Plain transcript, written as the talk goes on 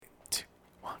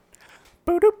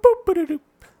Hey,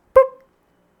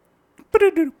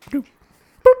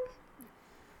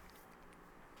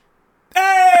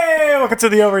 welcome to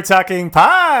the Over Talking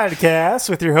Podcast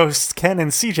with your hosts Ken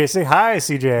and CJ. Say hi,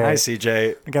 CJ. Hi,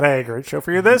 CJ. I got a great show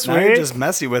for you this Now week. you're just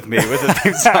messy with me with the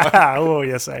things on. Oh,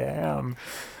 yes, I am.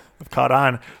 I've caught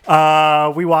on.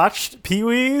 We watched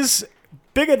Pee-wee's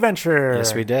Big Adventure.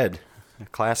 Yes, we did. A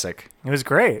classic. It was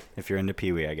great. If you're into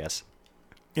Pee-wee, I guess.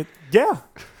 Yeah.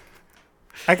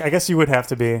 I guess you would have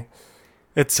to be.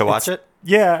 To watch it?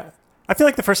 Yeah. I feel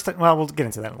like the first time... Well, we'll get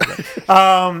into that in a little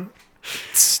bit.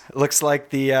 Looks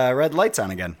like the red light's on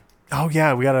again. Oh,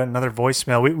 yeah. We got another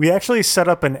voicemail. We actually set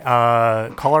up an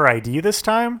caller ID this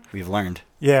time. We've learned.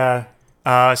 Yeah.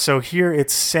 So here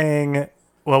it's saying...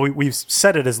 Well, we've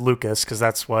set it as Lucas because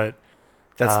that's what...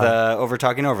 That's the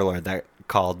Over-Talking Overlord that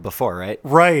called before, right?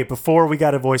 Right. Before we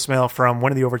got a voicemail from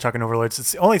one of the Over-Talking Overlords.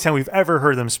 It's the only time we've ever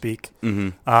heard them speak.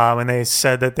 Mm-hmm. And they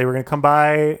said that they were going to come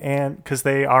by and because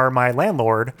they are my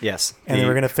landlord. Yes. And they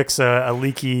were going to fix a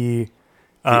leaky...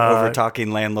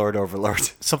 Over-Talking Landlord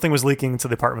Overlord. Something was leaking into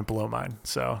the apartment below mine.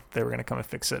 So they were going to come and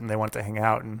fix it and they wanted to hang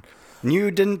out. And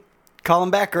you didn't call him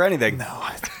back or anything. no.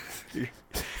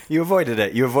 You avoided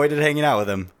it. You avoided hanging out with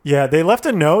him. Yeah, they left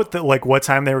a note that like what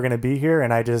time they were going to be here,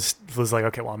 and I just was like,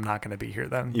 okay, well, I'm not going to be here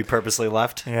then. You purposely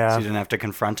left? Yeah. So you didn't have to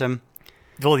confront him?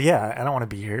 Well, yeah, I don't want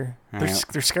to be here.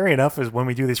 They're scary enough as when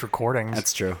we do these recordings.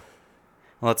 That's true.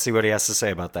 Well, let's see what he has to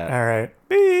say about that. All right.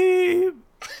 Beep.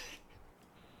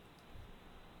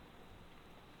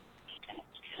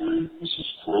 This is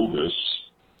Krobus.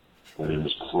 My name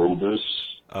is Krobus.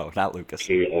 Oh, not Lucas.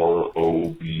 Krobus.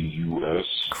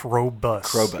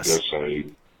 Krobus. I guess I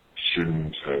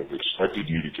shouldn't have expected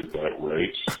you to get that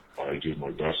right. I did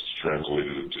my best to translate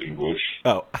it into English.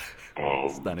 Oh,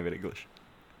 it's not even English.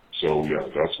 So, yeah,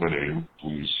 that's my name.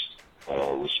 Please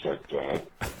respect that.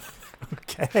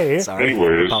 Okay. Sorry.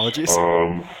 Anyways, Apologies.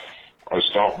 I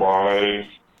stopped by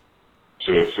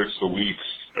to fix the leak.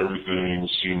 Everything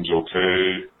seems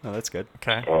okay. Oh, that's good.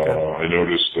 Okay. I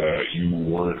noticed that you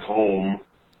weren't home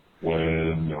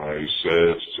when I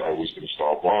said I was going to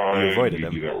stop by. You avoided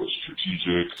Maybe him. that was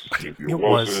strategic. Maybe It it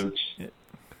was. wasn't.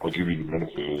 I'll give you the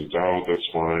benefit of the doubt. That's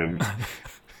fine.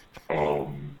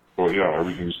 But yeah,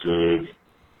 everything's good.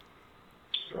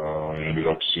 I ended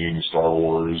up seeing Star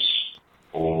Wars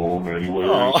alone anyways.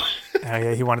 Oh.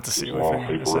 Yeah, he wanted to see it There's a with lot me. of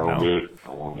I hype said around no. it. I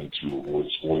wanted to avoid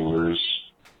spoilers.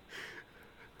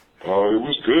 It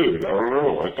was good. I don't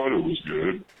know. I thought it was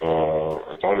good.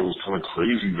 I thought it was kind of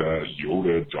crazy that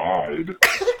Yoda died.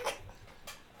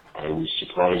 I was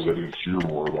surprised I didn't hear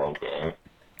more about that.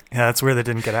 Yeah, that's weird they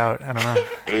didn't get out. I don't know.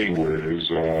 Anyways,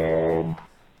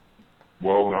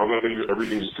 well, now that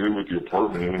everything's good with the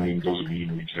apartment, I mean, it doesn't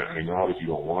mean we can't hang out if you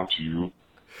don't want to.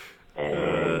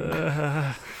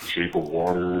 Shape of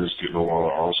Water is getting a lot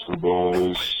of Oscar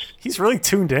buzz. He's really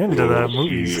tuned in to the We'll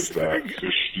movies. see if that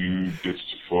fish dude gets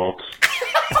to fuck.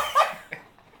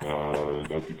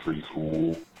 That'd be pretty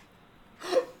cool.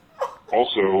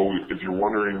 Also, if you're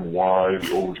wondering why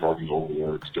the Over-Talking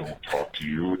Overlords don't talk to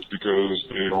you, it's because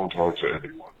they don't talk to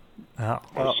anyone, Oh.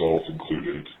 myself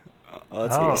included. Oh,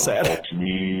 that's a little They sad. don't talk to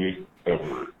me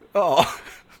ever. Oh,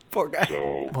 poor guy.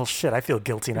 So, Well, shit, I feel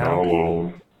guilty not now.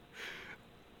 alone.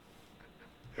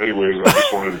 Anyways, I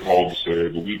just wanted to call to say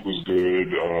the week was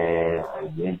good. I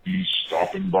won't be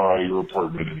stopping by your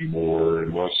apartment anymore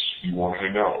unless you want to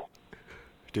hang out.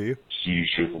 Do you? See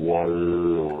Shape of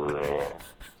Water or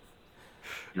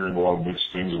hearing a lot of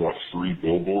mixed things about 3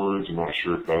 Billboards. I'm not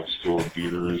sure if that's still in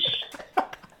theaters.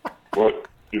 But,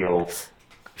 you know,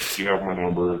 you have my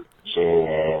number,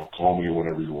 so call me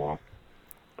whenever you want.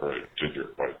 Alright, take care.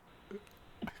 Bye.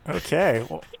 Okay.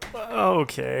 Well,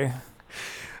 okay.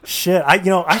 Shit, I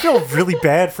feel really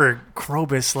bad for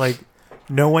Krobus. Like,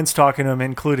 no one's talking to him,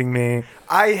 including me.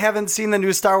 I haven't seen the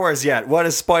new Star Wars yet. What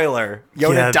a spoiler.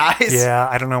 Yoda dies? Yeah,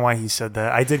 I don't know why he said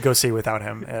that. I did go see it without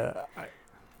him. Yeah.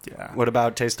 What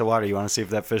about Taste of Water? You want to see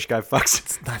if that fish guy fucks?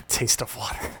 It's not Taste of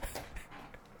Water.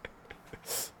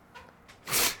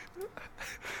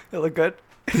 It look good?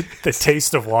 The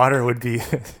Taste of Water would be...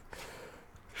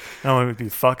 No, it would be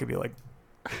fuck. It'd be like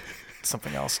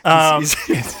something else.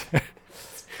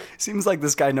 Seems like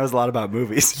this guy knows a lot about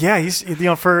movies. Yeah, he's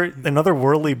for another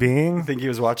worldly being. I think he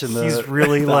was watching the, He's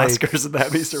really the like Oscars and the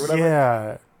Emmys or whatever.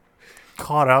 Yeah,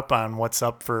 caught up on what's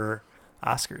up for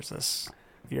Oscars this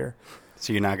year.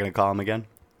 So you're not going to call him again?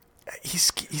 He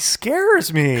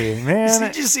scares me, man.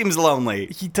 He just seems lonely.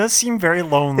 He does seem very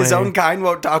lonely. His own kind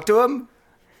won't talk to him?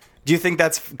 Do you think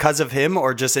that's because of him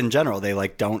or just in general? They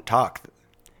don't talk.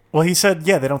 Well, he said,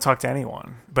 yeah, they don't talk to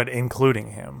anyone, but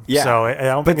including him. Yeah. So I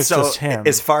don't think it's just him.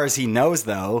 As far as he knows,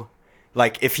 though,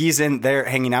 Like, if he's in there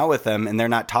hanging out with them and they're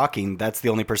not talking, that's the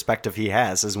only perspective he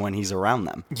has is when he's around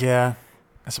them. Yeah,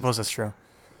 I suppose that's true.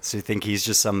 So you think he's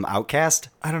just some outcast?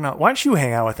 I don't know. Why don't you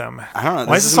hang out with him? I don't know.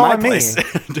 Why This is is this all my on place.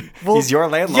 me? Well, He's your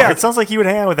landlord. Yeah, it sounds like he would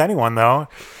hang out with anyone, though.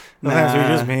 Sometimes Nah. it's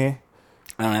just me.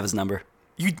 I don't have his number.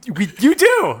 You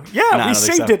do. Yeah, I we don't think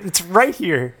saved so. it. It's right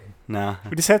here. No.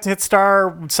 We just have to hit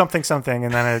star something something,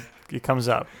 and then it comes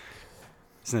up.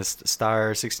 Isn't this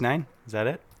star 69? Is that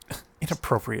it?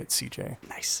 Inappropriate, CJ.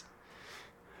 Nice.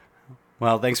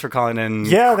 Well, thanks for calling in.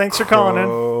 Yeah, thanks for calling in.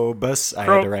 Krobus. I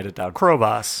had to write it down.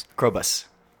 Krobus. Krobus.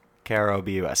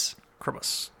 K-R-O-B-U-S.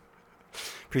 Krobus.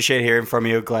 Appreciate hearing from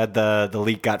you. Glad the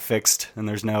leak got fixed and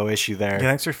there's no issue there. Yeah,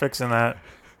 thanks for fixing that.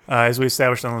 As we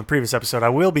established on the previous episode, I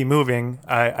will be moving.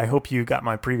 I hope you got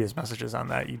my previous messages on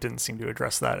that. You didn't seem to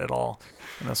address that at all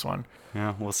in this one.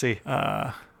 Yeah, we'll see.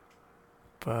 But,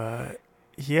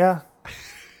 yeah.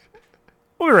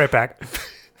 We'll be right back.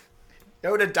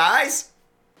 Yoda dies?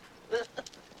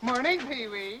 Morning,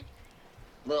 Pee-wee.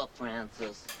 Look,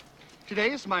 Francis,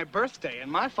 Today is my birthday,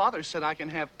 and my father said I can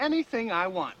have anything I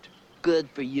want. good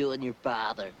for you and your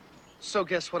father. So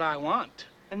guess what I want?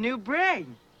 A new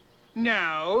brain.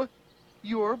 No,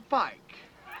 your bike.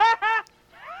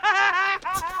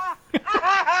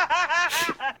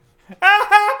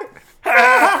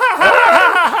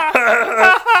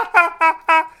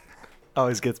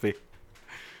 Always gets me.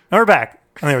 And we're back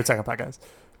on the Every Second Podcast.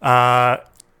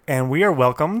 And we are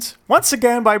welcomed once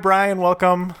again by Brian.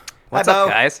 Welcome. What's Hi, up,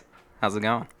 Bo. guys? How's it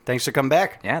going? Thanks for coming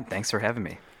back. Yeah, thanks for having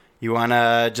me. You want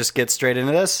to just get straight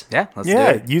into this? Yeah, let's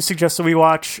Yeah, do it. you suggested we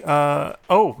watch.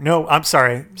 Oh, no, I'm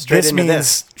sorry. Straight this into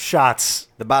means this. shots.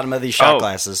 The bottom of these shot Oh.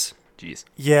 glasses. Jeez.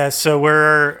 Yeah, so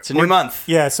it's a new month.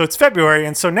 Yeah, so it's February,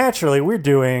 and so naturally we're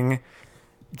doing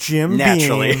Jim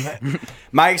Naturally. Beam.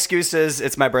 My excuse is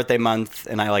it's my birthday month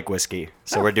and I like whiskey.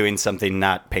 So we're doing something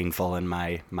not painful in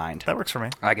my mind. That works for me.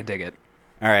 I can dig it.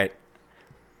 All right.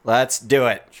 Let's do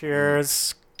it.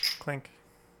 Cheers. Clink.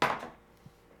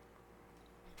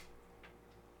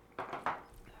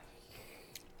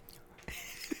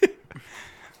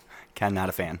 Ken, not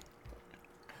a fan.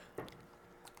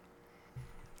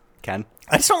 Ken?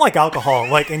 I just don't like alcohol,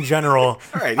 like in general.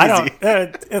 All right, I don't.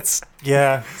 easy. It's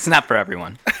yeah, It's not for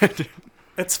everyone.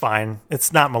 it's fine.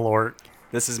 It's not Malort.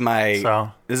 This is my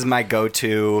So?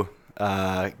 go-to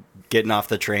getting off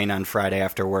the train on Friday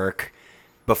after work.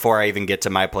 Before I even get to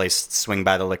my place, swing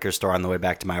by the liquor store on the way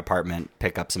back to my apartment,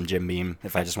 pick up some Jim Beam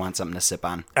if I just want something to sip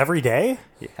on. Every day.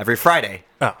 Every Friday.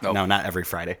 Oh. No, not every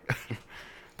Friday.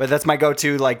 But that's my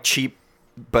go-to, like, cheap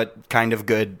but kind of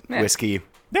good Yeah. whiskey.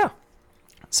 Yeah,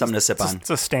 Something to sip on. it's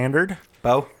a standard.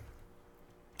 Bo,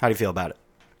 how do you feel about it?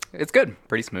 It's good.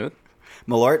 Pretty smooth.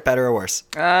 Malort, better or worse?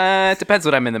 It depends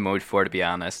what I'm in the mood for, to be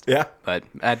honest. Yeah. But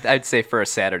I'd say for a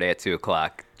Saturday at 2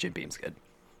 o'clock, Jim Beam's good.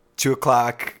 2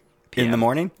 o'clock in the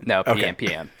morning? No, PM, Okay.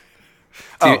 PM.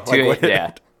 Oh, Two- like what?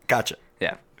 yeah. Gotcha.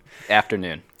 Yeah.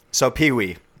 Afternoon. So,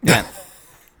 Pee-wee, Yeah.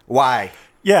 why?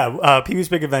 Yeah, Pee-wee's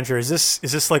Big Adventure. Is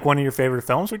this like one of your favorite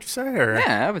films? Would you say? Or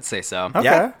Yeah, I would say so. okay.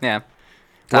 Yeah. Yeah.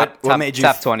 What Top, made you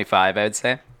top 25, I would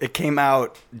say. It came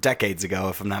out decades ago,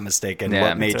 if I'm not mistaken. Yeah,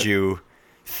 What me made too. you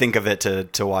think of it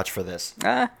to watch for this?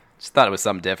 Just thought it was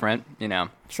something different. You know,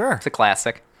 Sure. it's a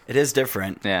classic. It is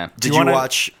different. Yeah. Did you you wanna-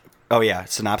 watch? Oh yeah,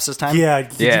 synopsis time. Yeah,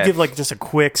 could you Yeah. give like just a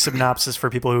quick synopsis for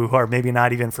people who are maybe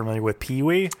not even familiar with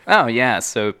Pee-wee? Oh yeah,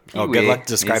 so Oh, Pee-wee, good luck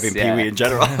describing he's- Pee-wee in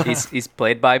general. he's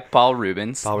played by Paul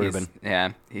Rubens. Paul He's- Rubin. Yeah,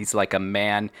 he's like a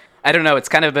man. I don't know. It's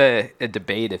kind of a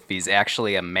debate if he's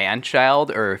actually a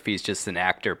man-child or if he's just an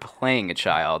actor playing a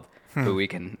child. Who we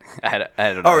can. I don't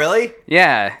know. Oh really?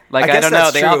 Yeah, like I I, guess don't know.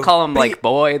 that's They all true. call him But like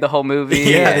boy the whole movie.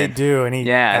 Yeah, and- they do. And he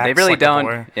Yeah, they acts really like a don't.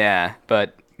 boy. Yeah,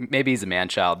 but maybe he's a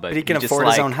man-child. But But he can just afford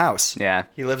his like- own house. Yeah,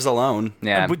 He lives alone.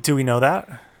 yeah, Do we know that?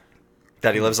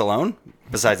 That he lives alone.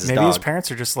 Besides his Maybe dog. his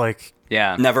parents are just like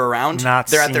yeah, Never around. Not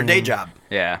They're at their day seen. job.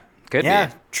 yeah. Could Yeah,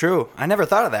 be. true. I never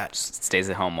thought of that. Stays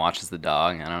at home, watches the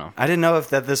dog. I don't know. I didn't know if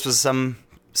that this was some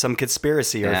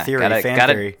conspiracy or Yeah, theory, gotta, fan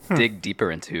gotta theory. dig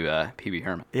deeper into Pee Wee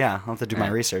Herman. Yeah, I'll have to do my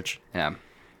research. Yeah,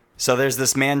 So there's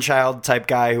this man-child type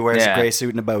guy who wears Yeah. a gray suit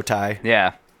and a bow tie.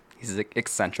 yeah. He's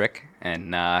eccentric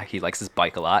and he likes his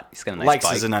bike a lot. He's got a nice Likes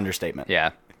bike. is an understatement. Yeah,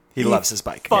 He loves his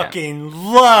bike. fucking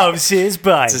loves his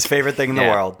bike. It's his favorite thing in the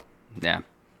Yeah. world. yeah.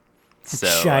 So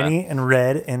Shiny and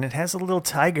red, and it has a little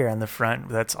tiger on the front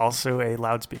that's also a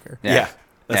loudspeaker. Yeah,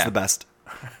 that's Yeah. the best.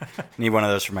 Need one of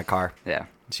those for my car. yeah,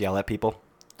 Just yell at people.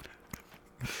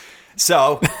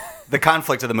 So, the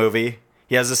conflict of the movie,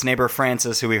 he has this neighbor,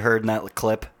 Francis, who we heard in that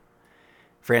clip.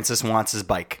 Francis wants his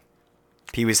bike.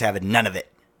 Pee-wee's having none of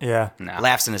it. Yeah. no.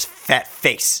 Laughs in his fat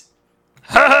face.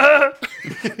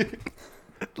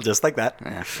 Just like that.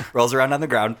 Yeah. Rolls around on the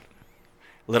ground,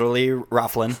 literally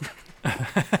ruffling.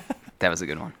 That was a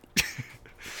good one.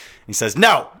 He says,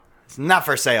 "No, it's not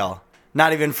for sale.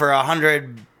 Not even for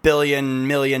 $100 billion,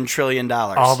 million, trillion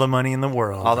dollars. All the money in the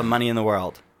world. All the money in the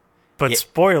world." But Yeah.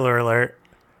 spoiler alert,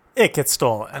 it gets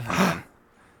stolen.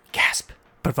 Gasp.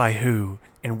 But by who?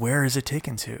 And where is it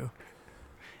taken to?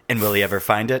 And will he ever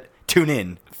find it? Tune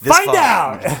in. This Find fall.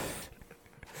 out!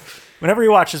 Whenever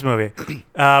you watch this movie.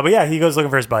 But yeah, he goes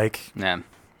looking for his bike. Yeah.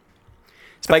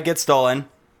 His bike gets stolen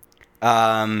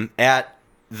at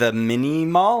the mini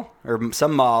mall or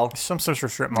some mall. Some sort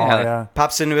of strip mall, Yeah. yeah.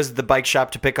 Pops into the bike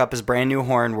shop to pick up his brand new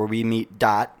horn, where we meet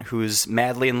Dot, who's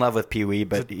madly in love with Pee Wee,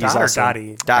 but Is it he's Dot or also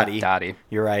Dottie? Dottie. Dottie.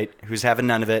 You're right. Who's having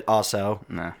none of it? Also,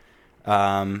 No.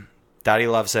 Dottie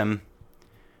loves him.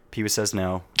 Pee Wee says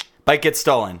no. Bike gets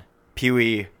stolen. Pee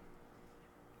Wee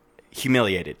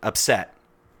humiliated, upset,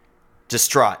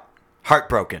 distraught,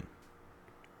 heartbroken.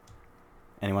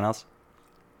 Anyone else?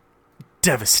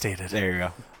 Devastated. There you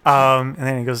go. And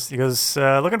then he goes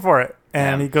looking for it.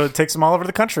 And Yeah. he takes him all over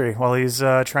the country while he's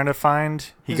trying to find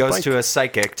He his goes bike. to a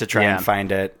psychic to try Yeah. and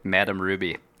find it. Madam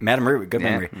Ruby. Madam Ruby, good Yeah,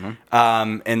 memory.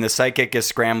 mhm. And the psychic is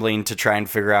scrambling to try and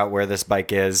figure out where this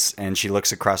bike is, and she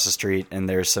looks across the street, and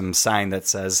there's some sign that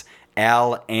says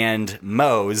Al and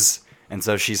Moe's, and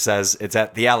so she says it's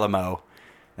at the Alamo,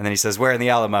 and then he says, "Where in the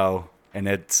Alamo?" And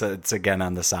it's again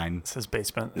on the sign. It says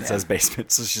basement. It says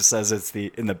basement, so she says it's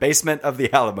in the basement of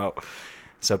the Alamo.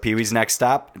 So Pee Wee's next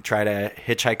stop, try to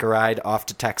hitchhike a ride off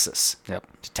to Texas, Yep.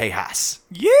 to Tejas,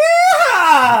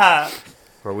 Yeah!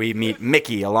 where we meet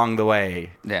Mickey along the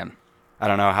way. Yeah. I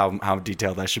don't know how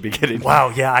detailed I should be getting. Wow,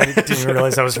 yeah, I didn't even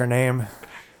realize that was her name.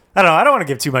 I don't know. I don't want to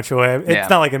give too much away. It's Yeah.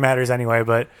 not like it matters anyway,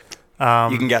 but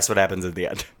You can guess what happens at the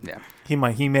end. Yeah. he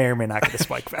may or may not get his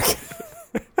bike back.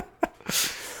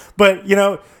 But, you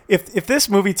know, if this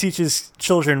movie teaches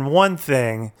children one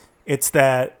thing, it's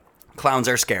that Clowns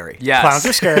are scary. Yes. clowns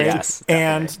are scary Yes.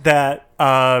 and that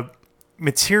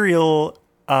material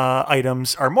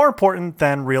items are more important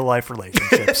than real life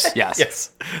relationships. Yes.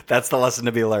 Yes, that's the lesson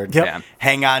to be learned. Yep. Yeah.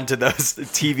 Hang on to those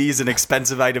TVs and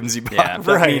expensive items you bought Yeah. that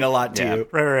Right. mean a lot to Yeah. you.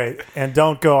 Right. And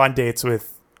don't go on dates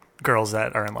with girls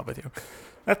that are in love with you.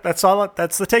 That's all.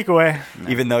 That's the takeaway.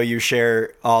 Even though you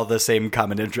share all the same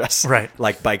common interests. Right.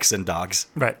 Like bikes and dogs.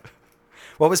 Right.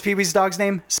 What was Pee Wee's dog's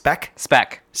name? Speck?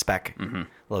 Spec. Speck.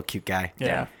 Little cute guy.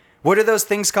 Yeah. What are those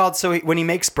things called? So when he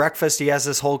makes breakfast, he has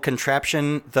this whole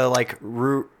contraption, the like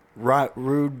Rube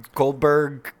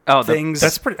Goldberg things.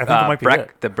 That's pretty. I think it might be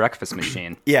it. The breakfast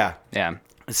machine. Yeah. Yeah.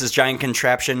 It's this giant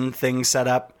contraption thing set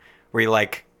up where he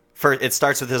like first it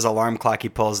starts with his alarm clock he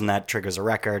pulls and that triggers a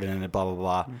record and then blah blah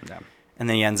blah. Yeah. And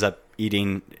then he ends up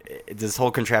eating this whole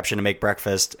contraption to make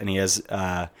breakfast, and he has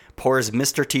pours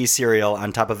Mr. T cereal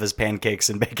on top of his pancakes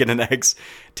and bacon and eggs,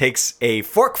 takes a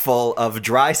forkful of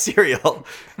dry cereal,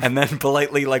 and then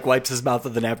politely like wipes his mouth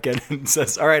with a napkin and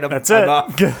says, "All right, I'm That's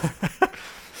off." it.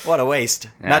 What a waste!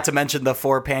 Yeah. Not to mention the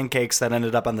 4 pancakes that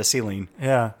ended up on the ceiling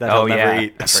Yeah. that Oh, he'll never yeah.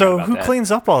 eat. I forgot So about who that. cleans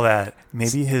up all that?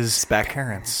 Maybe his Speck.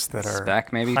 parents that are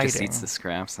Spec maybe just hiding. eats the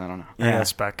scraps. I don't know. Yeah,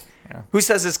 Speck. Yeah. Who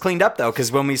says it's cleaned up though?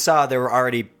 Because when we saw, there were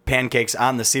already pancakes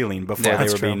on the ceiling before Yeah, they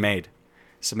that's were true. being made.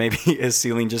 So maybe his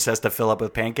ceiling just has to fill up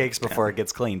with pancakes before it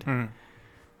gets cleaned.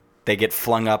 They get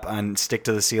flung up and stick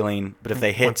to the ceiling, but if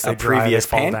they hit Once a they dry, they previous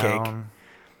fall pancake, down.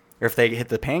 or if they hit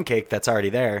the pancake that's already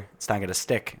there, it's not going to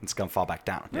stick. It's going to fall back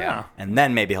down. Yeah. And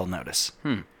then maybe he'll notice.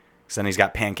 Because then he's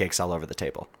got pancakes all over the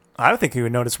table. I don't think he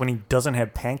would notice when he doesn't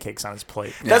have pancakes on his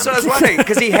plate. That's what I was wondering.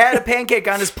 Because he had a pancake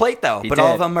on his plate though, He but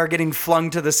all of did. them are getting flung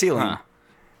to the ceiling. Huh.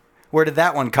 Where did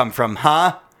that one come from,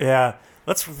 huh? Yeah.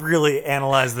 Let's really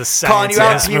analyze the Calling science you of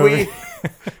out, this Pee movie. Wee.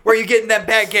 Where are you getting them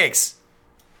pancakes?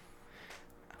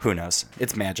 Who knows?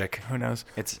 It's magic. Who knows?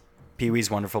 It's Pee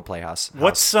Wee's Wonderful Playhouse.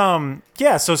 What's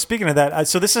yeah, so speaking of that,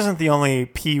 so this isn't the only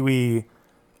Pee-wee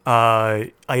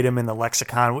item in the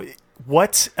lexicon.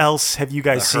 What else have you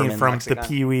guys The seen Herman from lexicon? the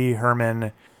Pee-wee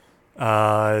Herman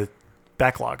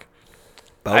backlog?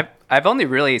 Bo? I've only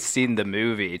really seen the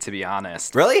movie, to be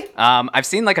honest. Really? I've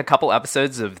seen like a couple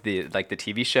episodes of the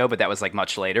TV show, but that was like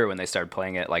much later when they started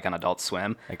playing it like on Adult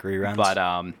Swim. Like reruns? But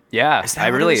yeah, Is that I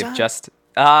what it really was on? just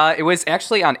it was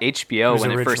actually on HBO was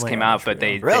when it first originally came on out, but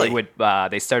HBO. they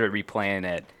they started replaying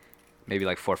it maybe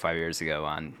like 4 or 5 years ago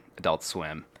on Adult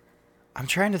Swim. I'm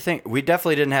trying to think. We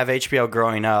definitely didn't have HBO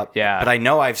growing up. Yeah. But I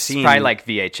know I've seen. Probably like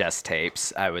VHS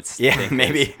tapes, I would Yeah, think.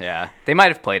 maybe. Yeah. They might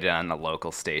have played it on the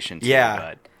local station too. Yeah.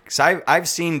 But Because I've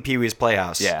seen Pee Wee's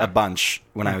Playhouse Yeah. a bunch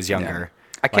when I was younger.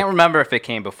 I can't remember if it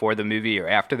came before the movie or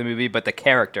after the movie, but the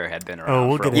character had been around. Oh,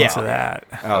 we'll for a get into while. that.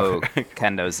 Oh,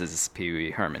 Ken knows his Pee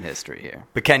Wee Herman history here.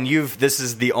 But Ken, this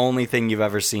is the only thing you've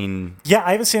ever seen. Yeah,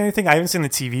 I haven't seen anything. I haven't seen the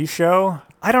TV show.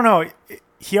 I don't know.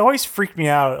 He always freaked me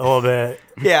out a little bit.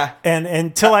 Yeah. And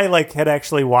until I had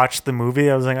actually watched the movie,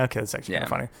 I was like, okay, that's actually kind of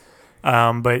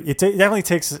funny. But it definitely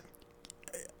takes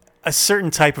a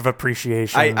certain type of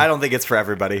appreciation. I don't think it's for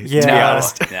everybody, Yeah. to be No.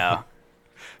 honest. No.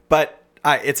 But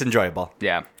it's enjoyable.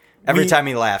 Yeah. Every time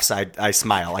he laughs, I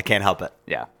smile. I can't help it.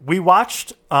 Yeah. We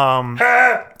watched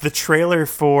the trailer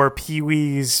for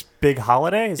Pee-wee's Big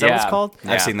Holiday. Is that what it's called?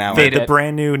 Yeah. I've seen that The, one. the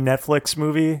brand new Netflix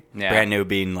movie. Yeah. Brand new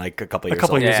being like a couple years A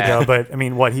couple old. years Yeah. ago, but I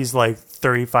mean, he's like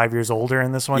 35 years older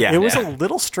in this one. Yeah. It was Yeah. a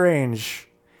little strange.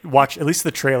 Watch at least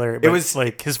the trailer. But was-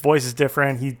 like his voice is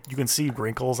different. You can see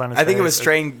wrinkles on his I think it was face.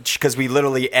 strange because we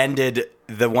literally ended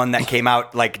the one that came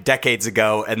out like decades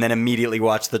ago and then immediately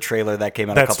watched the trailer that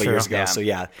came out a That's couple true. years ago. Yeah. So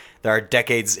yeah, there are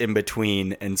decades in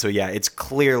between. And so yeah, it's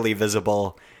clearly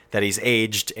visible that he's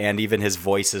aged and even his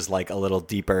voice is like a little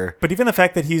deeper. But even the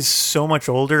fact that he's so much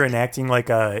older and acting like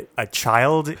a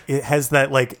child, it has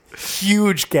that like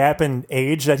huge gap in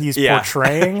age that he's Yeah.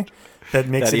 portraying that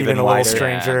makes That it even even a little wider.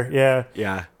 stranger. Yeah.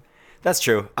 Yeah, that's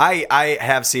true. I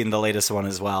have seen the latest one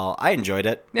as well. I enjoyed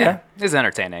it. Yeah. It's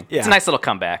entertaining. Yeah. It's a nice little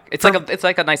comeback. It's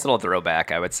like a nice little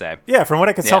throwback, I would say. Yeah, from what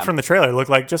I could tell Yeah. from the trailer, it looked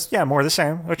like just more of the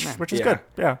same, which is Yeah. good.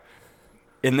 Yeah.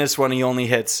 In this one, he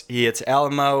hits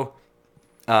Alamo,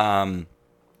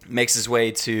 makes his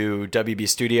way to WB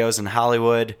Studios in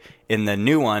Hollywood. In the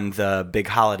new one, the Big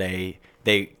Holiday,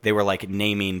 they were like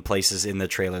naming places in the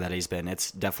trailer that he's been.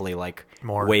 It's definitely like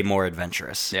way more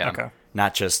adventurous. Yeah. Okay.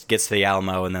 Not just gets to the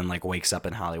Alamo and then like wakes up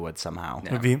in Hollywood somehow.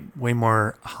 It would be way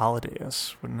more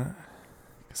holidays, wouldn't it?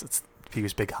 Because it's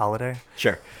Pee-wee's Big Holiday.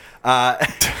 Sure.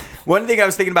 One thing I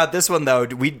was thinking about this one though,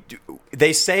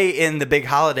 they say in the Big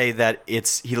Holiday that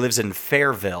he lives in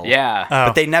Fairville. Yeah.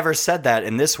 But they never said that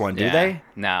in this one, do Yeah. they?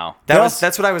 No. That's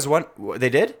what I was wondering. They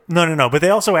did? No. But they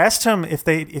also asked him if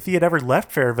he had ever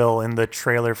left Fairville in the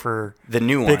trailer for The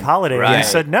new Big one. Holiday, and he Right.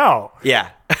 said no, Yeah.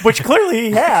 which clearly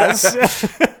he has.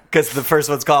 Because the first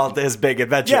one's called His Big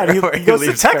Adventure. Yeah, where he goes to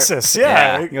leaves Texas.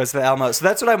 Yeah. Yeah. He goes to the Alamo. So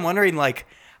that's what I'm wondering, like,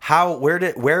 where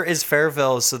is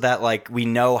Fairville so that, like, we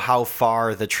know how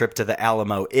far the trip to the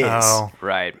Alamo is. Oh.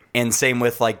 Right. And same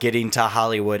with, like, getting to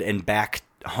Hollywood and back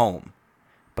home.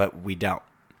 But we don't.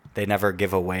 They never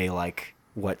give away, like,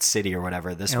 what city or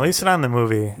whatever this At one. least not in the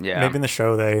movie. Yeah. Maybe in the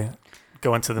show they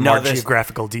go into the No, more this-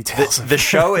 geographical details. The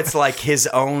show, it's like his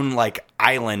own like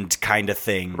island kind of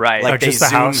thing, Right. Like Oh, just the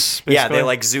house, yeah, they basically?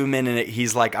 like zoom in and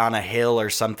he's like on a hill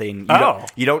or something. Oh.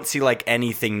 You don't see like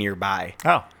anything nearby.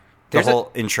 Oh. The There's a-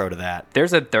 whole intro to that.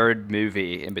 There's a third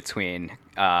movie in between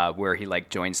where he like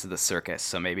joins the circus.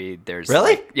 So maybe there's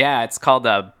Really? like- yeah, it's called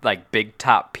like Big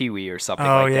Top Pee Wee or something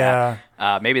Oh, like yeah.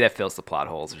 that. Maybe that fills the plot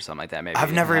holes or something like that. Maybe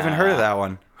I've never even heard of that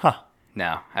one.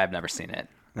 No, I've never seen it.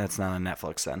 That's not on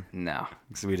Netflix then, No,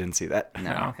 because we didn't see that.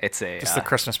 no, it's a Just the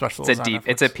Christmas special. It's a deep.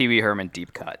 It's a Pee Wee Herman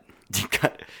deep cut.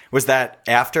 Was that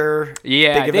after?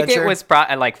 Yeah, Big I think Adventure? it was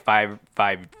like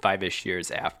five-ish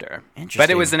years after. But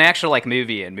Interesting. it was an actual like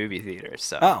movie in movie theaters.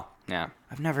 So Oh. yeah,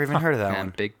 I've never even heard of that yeah,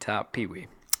 one. Big Top Pee Wee.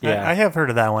 Yeah. I have heard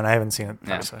of that one. I haven't seen it.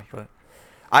 Yeah. Obviously, but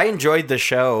I enjoyed the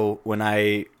show when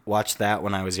I watched that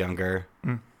when I was younger.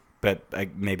 But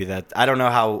maybe that I don't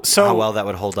know how well that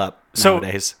would hold up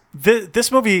nowadays.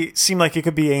 This movie seemed like it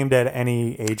could be aimed at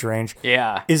any age range.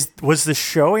 Yeah. Was the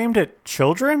show aimed at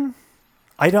children?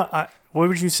 What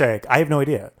would you say? I have no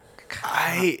idea.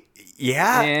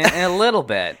 Yeah, a little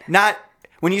bit. Not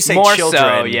when you say More children.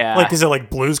 so, yeah. Like, is it like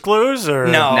Blue's Clues or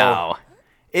No. No.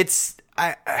 It's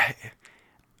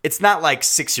it's not like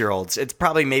 6-year-olds. It's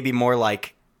probably maybe more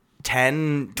like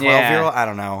 10, 12-year-old. I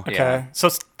don't know. Okay, Yeah. so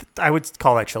I would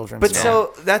call that children's. But yeah.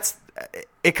 so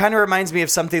it kind of reminds me of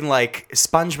something like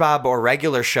SpongeBob or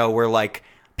Regular Show where like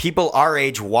people our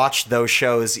age watch those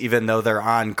shows even though they're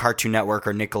on Cartoon Network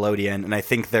or Nickelodeon, and I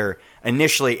think they're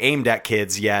initially aimed at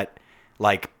kids, yet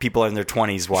like people in their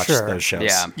 20s watch Sure. those shows.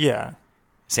 Yeah. yeah,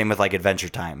 Same with like Adventure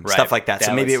Time, Right. stuff like that.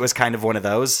 So That maybe was- it was kind of one of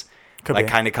those, Could like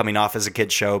be. kind of coming off as a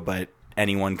kid show, but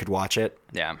anyone could watch it.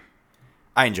 Yeah.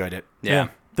 I enjoyed it. Yeah.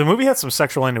 The movie had some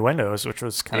sexual innuendos, which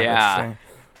was kind of Yeah. interesting.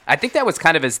 I think that was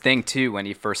kind of his thing too when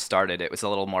he first started. It was a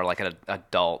little more like an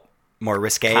adult More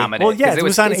risque. comedy. Well, yeah, 'Cause it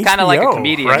was on it's kind of like a HBO,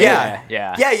 comedian. right? Yeah.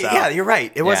 Yeah, you're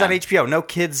right. It was Yeah. on HBO. No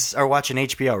kids are watching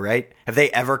HBO, right? Have they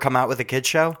ever come out with a kid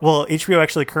show? Well, HBO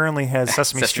actually currently has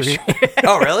Sesame Sesame Street.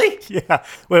 Oh, really? Yeah.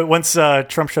 Well, once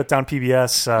Trump shut down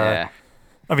PBS, Yeah.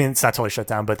 I mean, it's not totally shut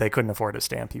down, but they couldn't afford to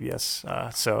stay on PBS,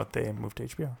 so they moved to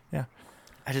HBO. Yeah.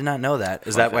 I did not know that.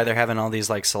 Is that why they're having all these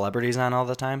like celebrities on all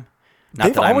the time?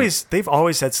 They've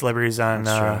always had celebrities on.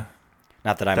 That's true.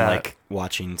 Not that I'm that- like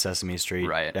watching Sesame Street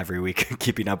Right. every week,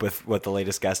 keeping up with what the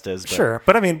latest guest is. But Sure,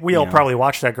 but I mean, we all know. probably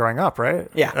watched that growing up, right?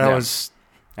 Yeah. that Yeah. was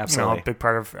Absolutely. a big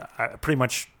part of pretty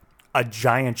much a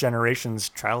giant generation's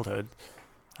childhood.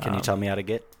 Can you tell me how to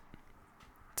get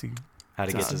To-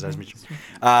 to Sesame Street?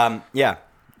 Yeah.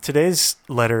 Today's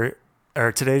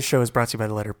show is brought to you by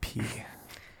the letter P.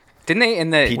 Didn't they in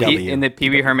the PW. in the Pee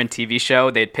Wee Herman TV show?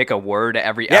 They'd pick a word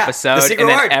every Yeah, the episode, secret and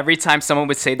then word. every time someone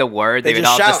would say the word, they They would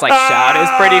just all just shout. like shout. It was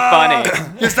pretty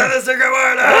funny. You said the secret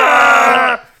word.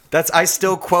 Ah! I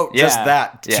still quote just Yeah.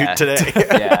 that Yeah. today.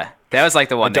 Yeah, that was like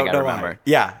the one Don't thing I know why. remember.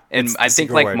 Yeah. And it's I the think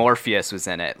secret like word. Morpheus was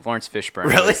in it. Lawrence Fishburne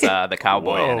Really? was the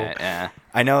cowboy in Whoa. it. Yeah.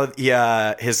 I know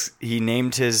he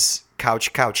named his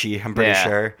couch Couchy, I'm pretty Yeah.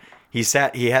 sure. He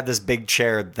had this big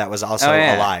chair that was also Oh,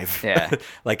 yeah. alive. Yeah.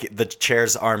 Like the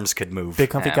chair's arms could move. Big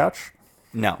comfy Yeah. couch.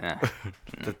 No. Yeah.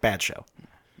 The bad show.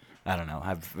 I don't know.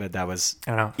 That was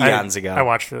I don't know. eons ago. I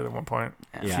watched it at one point.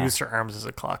 Yeah. She used her arms as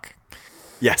a clock.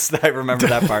 Yes, I remember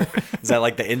that part. Is that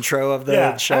like the intro of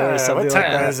the show or something what like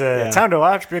time that? is it? Yeah. Time to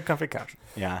watch Big Comfy Couch.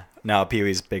 Yeah. No,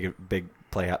 Pee-wee's big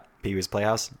Pee-wee's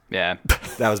Playhouse. Yeah.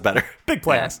 That was better. Big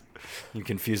plans. You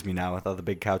confuse me now with all the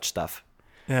big couch stuff.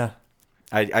 Yeah.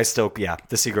 I still,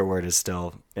 the secret word is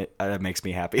still, it makes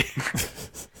me happy.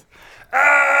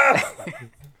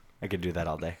 I could do that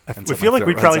all day. I feel like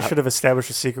we probably should have established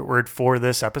a secret word for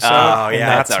this episode. Oh, and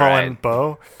yeah, that's that's all Hull right. and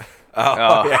Bo.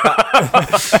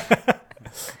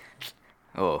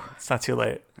 Oh, It's not too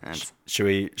late. that's, Should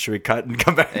we cut and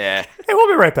come back? yeah. Hey, we'll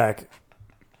be right back.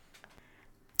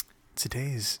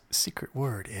 Today's secret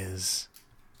word is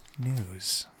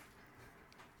news.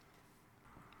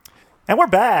 And we're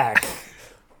back.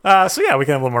 So yeah, we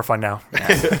can have a little more fun now.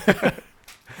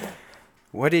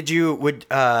 What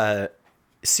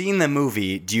seeing the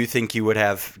movie, do you think you would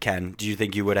have, Ken, do you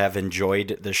think you would have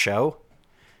enjoyed the show?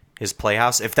 His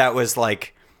Playhouse? If that was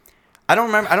like, I don't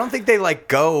remember, I don't think they like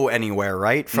go anywhere,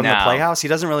 right? From the No. Playhouse? He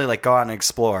doesn't really like go out and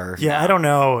explore. Yeah, I don't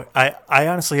know. I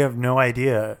honestly have no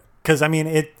idea. Because, I mean,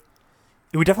 it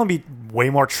would definitely be way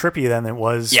more trippy than it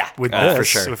was with this. for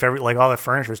sure. If all the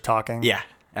furniture's talking. Yeah,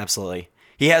 absolutely.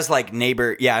 He has like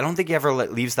I don't think he ever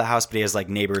leaves the house, but he has like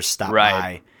neighbors stop Right.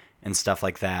 by and stuff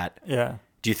like that. Yeah.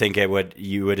 Do you think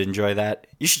you would enjoy that?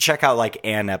 You should check out like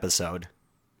an episode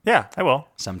Yeah, I will.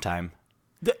 sometime.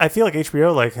 I feel like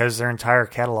HBO has their entire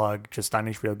catalog just on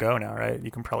HBO Go now, right?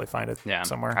 You can probably find it Yeah.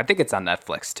 somewhere. I think it's on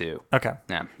Netflix too. Okay.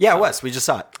 Yeah. Yeah, it was. We just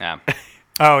saw it. Yeah.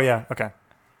 Oh, yeah. Okay.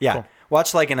 Yeah. Cool.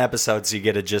 Watch like an episode so you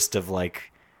get a gist of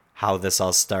like how this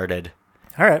all started.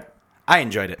 All right. I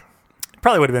enjoyed it.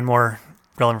 Probably would have been more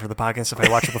relevant for the podcast if I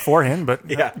watched it beforehand, but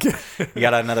Yeah. You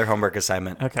got another homework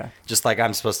assignment. Okay. Just like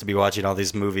I'm supposed to be watching all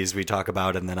these movies we talk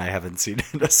about, and then I haven't seen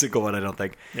a single one, I don't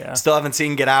think. Yeah. Still haven't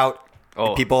seen Get Out.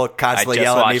 Oh, People constantly I just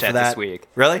yell at me watched for that that. this week.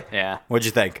 Really? Yeah. What'd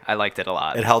you think? I liked it a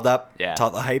lot. It held up? Yeah.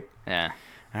 Taught the hype? Yeah.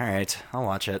 All right. I'll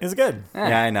watch it. it's good.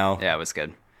 Yeah, I know. Yeah, it was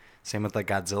good. Same with like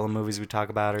Godzilla movies we talk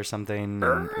about or something.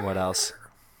 And what else?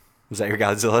 Was that your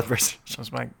Godzilla impression?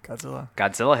 Shows my Godzilla.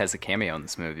 Godzilla has a cameo in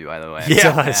this movie, by the way.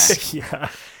 Yeah. Does. Yeah.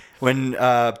 When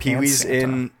Pee-wee's Santa.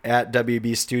 in at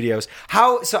WB Studios.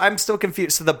 So I'm still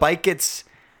confused. So the bike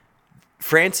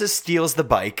Francis steals the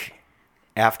bike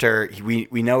after we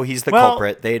know he's the Well,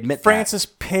 culprit. They admit Francis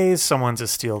pays someone to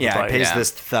steal the that. Yeah, bike. pays Yeah.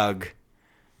 this thug.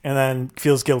 And then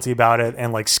feels guilty about it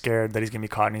and like scared that he's gonna be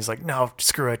caught. And he's like, "No,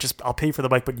 screw it. I'll pay for the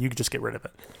bike, but you just get rid of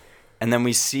it." And then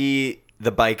we see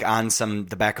the bike on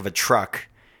the back of a truck.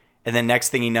 And then next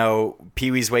thing you know,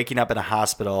 Pee-wee's waking up in a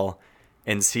hospital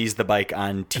and sees the bike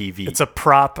on TV. It's a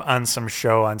prop on some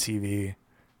show on TV,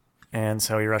 and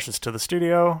so he rushes to the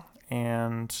studio.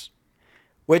 And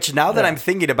Which, now that I'm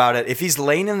thinking about it, if he's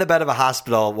laying in the bed of a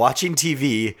hospital watching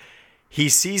TV, he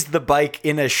sees the bike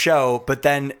in a show, but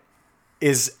then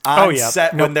is on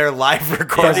set Nope. when they're live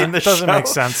recording the show. doesn't make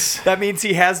sense. That means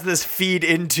he has this feed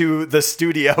into the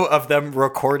studio of them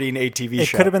recording a TV It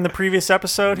show. could have been the previous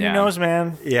episode. Who Yeah. knows,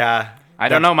 man? Yeah. I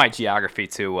don't know my geography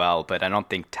too well, but I don't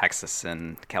think Texas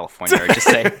and California are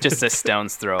just a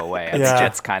stone's throw away.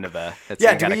 It's kind of Yeah,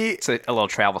 it's a little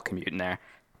travel commute in there.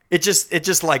 It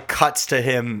just like cuts to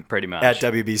him Pretty much. at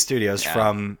WB Studios Yeah.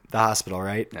 from the hospital,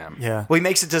 right? Yeah. Yeah. Well, he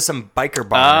makes it to some biker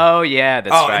bar. Oh yeah,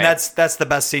 that's right. and that's the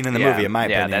best scene in the movie, in my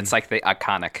opinion. Yeah, that's like the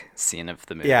iconic scene of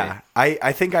the movie. Yeah,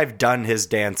 I think I've done his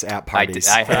dance at parties.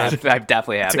 I have. I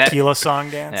definitely have. That, Tequila song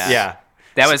dance. Yeah. Yeah.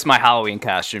 that was my Halloween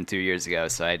costume 2 years ago,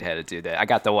 so I had to do that. I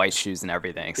got the white shoes and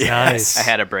everything. So Nice. I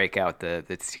had to break out the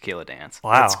tequila dance.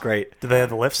 Wow, That's great. Do they have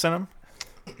the lifts in them?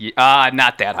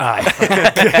 Not that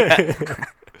high.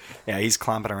 Yeah, he's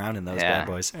clomping around in those Yeah. bad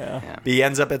boys. Yeah. Yeah. But he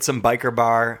ends up at some biker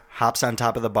bar, hops on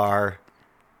top of the bar,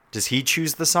 Does he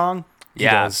choose the song? He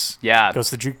Yeah. does. Yeah. Goes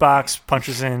to the jukebox,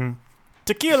 punches in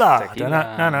tequila.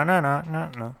 Tequila.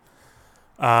 No.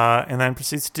 And then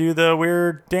proceeds to do the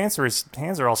weird dance where his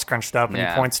hands are all scrunched up and he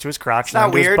Yeah. points to his crotch and not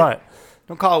then to his weird. butt.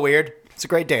 Don't call it weird. It's a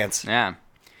great dance. Yeah.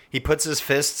 He puts his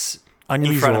fists in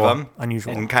Unusual. front of him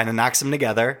Unusual. and kind of knocks them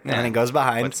together. And then he goes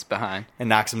behind What's behind? and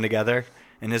knocks them together.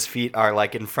 And his feet are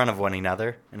like in front of one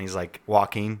another. And he's like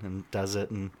walking and does it.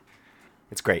 And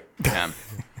it's great. Yeah.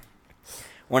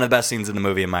 One of the best scenes in the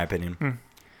movie, in my opinion.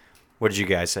 What did you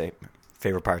guys say?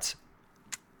 Favorite parts?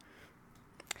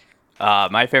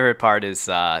 My favorite part is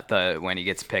the when he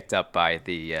gets picked up by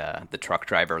the truck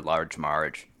driver, Large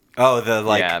Marge. Oh, the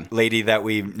Yeah. lady that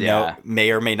we know Yeah.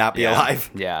 may or may not be alive.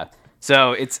 Yeah.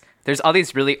 So there's all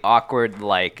these really awkward,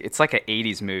 like, it's like an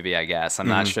 80s movie, I guess. I'm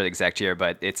not sure the exact year,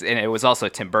 but and it was also a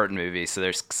Tim Burton movie, so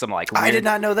there's some, like, weird, I did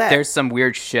not know that. There's some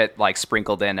weird shit, like,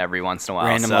 sprinkled in every once in a while.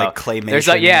 Random, so like, claymation. There's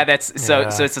so Yeah. it's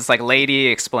this, like, lady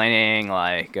explaining,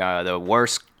 like, the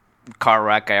worst car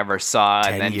wreck I ever saw,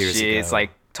 10 and then years she's, ago. like,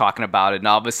 talking about it, and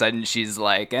all of a sudden she's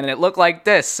like, and it looked like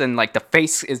this, and, like, the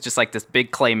face is just, like, this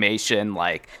big claymation,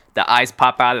 like, the eyes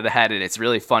pop out of the head, and it's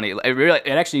really funny. It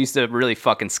actually used to really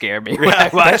fucking scare me when I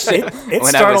watched it. It when I was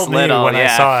startled me little. when I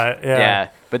saw it. Yeah.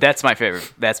 But that's my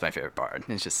favorite. That's my favorite part.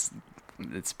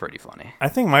 It's pretty funny. I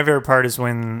think my favorite part is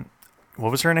when,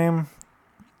 what was her name?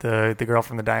 The girl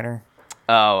from the diner?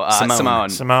 Oh, Simone.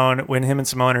 Simone. When him and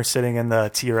Simone are sitting in the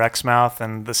T-Rex mouth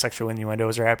and the sexual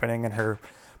innuendos are happening and her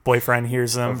boyfriend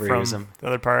hears them Overhears from them. the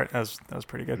other part. That was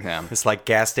pretty good. Yeah. It's like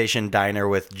gas station diner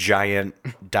with giant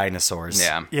dinosaurs.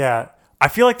 Yeah. Yeah. I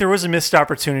feel like there was a missed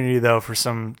opportunity, though, for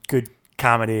some good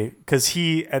comedy. Because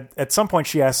he, at some point,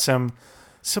 she asks him,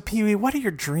 "So, Pee-wee, what are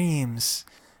your dreams?"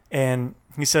 And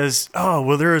he says, "Oh,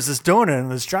 well, there is this donut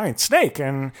and this giant snake."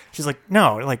 And she's like,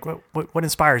 "No, like, what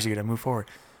inspires you to move forward?"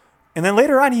 And then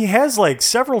later on, he has like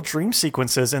several dream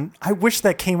sequences, and I wish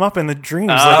that came up in the dreams.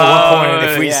 Like at one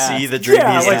point, If we Yeah. see the dream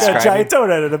yeah, he's like a describing. giant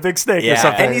donut and a big snake or Yeah,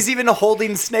 something. and he's even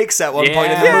holding snakes at one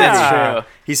point in the Yeah, movie. that's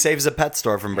true. He saves a pet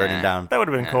store from burning Yeah. down. That would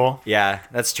have been cool. Yeah,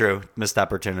 that's true. Missed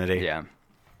opportunity. Yeah.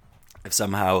 If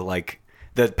somehow, like,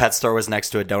 the pet store was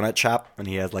next to a donut shop and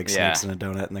he had, like, Yeah. snakes in a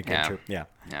donut and they came Yeah. true. Yeah.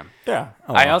 Yeah. Yeah.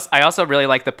 I also really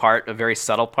like the part, a very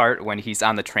subtle part, when he's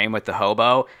on the train with the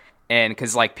hobo. And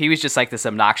because, like, Pee-wee's just like this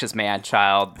obnoxious man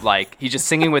child. Like, he's just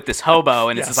singing with this hobo,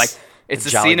 and it's just like, it's a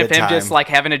jolly scene of good him just time. like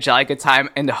having a jolly good time,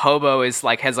 and the hobo is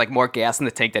like has like more gas in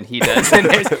the tank than he does. And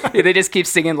they just keep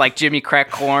singing like Jimmy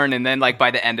Crack Corn, and then like by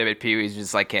the end of it, Pee-wee's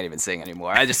just like can't even sing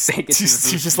anymore. I just think it's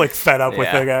He's just like fed up with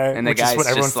yeah. the guy, and the which guy's is what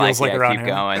everyone just feels like yeah, around keep him.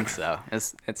 going. So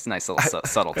it's a nice little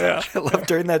subtle touch. I love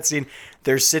during that scene,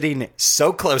 they're sitting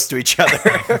so close to each other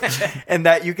and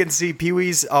that you can see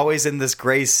Pee-wee's always in this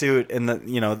gray suit and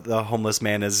the homeless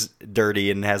man is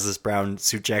dirty and has this brown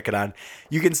suit jacket on.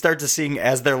 You can start to see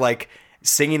as they're like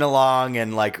singing along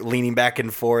and like leaning back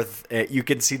and forth, you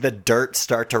can see the dirt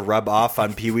start to rub off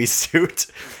on Pee-wee's suit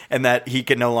and that he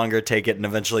can no longer take it and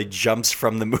eventually jumps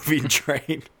from the moving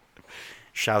train,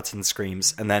 shouts and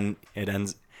screams. And then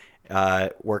it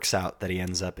works out that he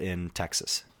ends up in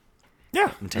Texas.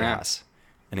 Yeah. In Tejas,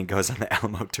 and he goes on the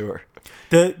Alamo tour.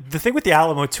 The thing with the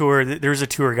Alamo tour, there's a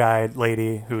tour guide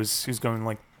lady who's going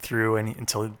like through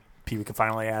until Pee-wee can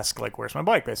finally ask like, "Where's my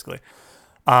bike?" basically.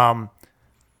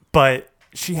 But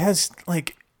she has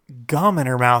like gum in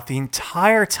her mouth the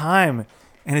entire time,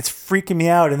 and it's freaking me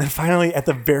out. And then finally, at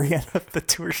the very end of the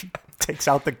tour, she takes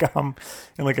out the gum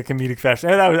in like a comedic fashion.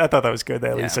 And I thought that was good. They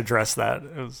at least addressed that.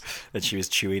 It was That she was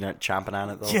chewing it, chomping on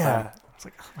it the whole yeah. time. I was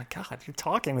like, oh my god, you're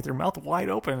talking with your mouth wide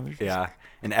open. Yeah.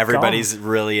 And everybody's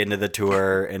really into the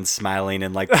tour and smiling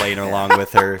and like playing along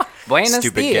with her Buenos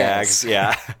stupid dias. gags.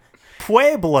 Yeah.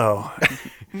 Pueblo.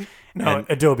 No,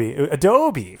 Adobe.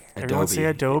 Everyone say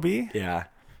Adobe? Yeah.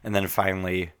 And then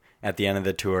finally, at the end of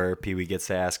the tour, Pee-wee gets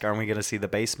to ask, "Aren't we going to see the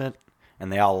basement?"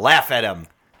 And they all laugh at him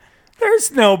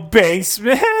There's no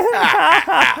basement.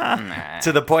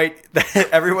 to the point that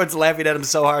everyone's laughing at him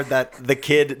so hard that the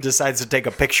kid decides to take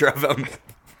a picture of him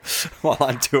while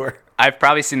on tour. I've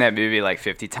probably seen that movie like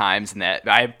 50 times, and that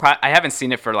I haven't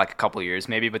seen it for like a couple years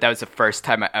maybe, but that was the first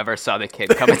time I ever saw the kid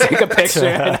come and take a picture,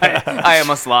 and I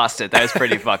almost lost it. That was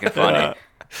pretty fucking funny.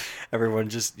 Everyone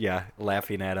just,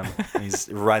 laughing at him. And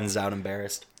he runs out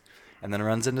embarrassed. And then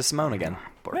runs into Simone again.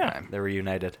 Poor guy. They're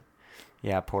reunited.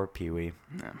 Yeah, poor Pee-wee.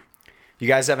 Yeah. You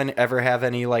guys ever have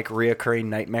any like reoccurring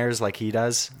nightmares like he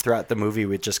does? Throughout the movie,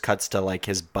 it just cuts to like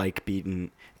his bike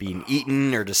being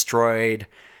eaten or destroyed.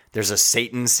 There's a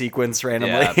Satan sequence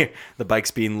randomly. Yeah. The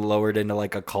bike's being lowered into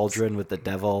like a cauldron with the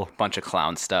devil. Bunch of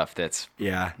clown stuff that's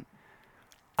Yeah.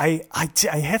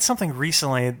 I had something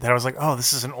recently that I was like, oh,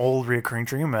 this is an old reoccurring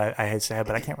dream I had had,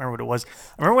 but I can't remember what it was.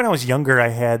 I remember when I was younger, I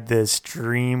had this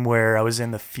dream where I was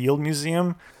in the Field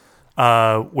Museum,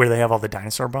 where they have all the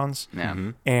dinosaur bones.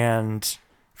 Yeah. And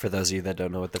For those of you that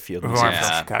don't know what the Field who Museum aren't is.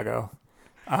 from Chicago,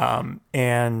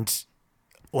 and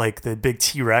like the big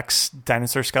T-Rex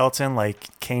dinosaur skeleton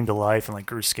like came to life and like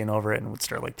grew skin over it and would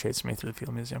start like chasing me through the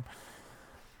Field Museum.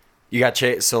 You got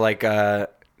chased, so like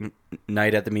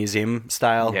Night at the Museum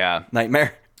style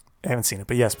nightmare? I haven't seen it,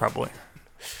 but yes, probably.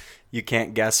 You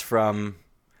can't guess from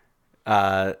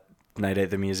Night at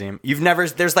the Museum. You've never...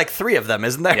 There's like 3 of them,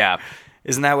 isn't there? Yeah.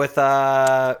 Isn't that with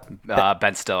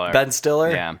Ben Stiller. Ben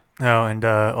Stiller? Yeah. Oh, and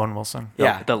Owen Wilson.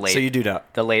 Yeah. The late- So you do know.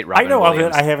 The late Robin I know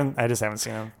Williams. of it. I just haven't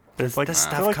seen them. There's like This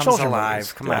they're stuff like comes children alive.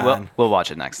 movies. Come Yeah. on. We'll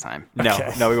watch it next time. No,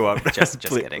 Okay. no, we won't. Just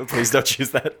please, kidding. Please don't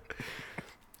choose that.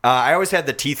 I always had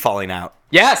the teeth falling out.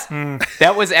 Yes,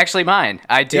 that was actually mine.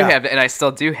 I do Yeah. have it, and I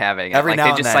still do have it. Every like now they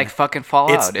and just then. like fucking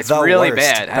fall It's out. It's the really worst.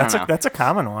 bad. I don't know. That's a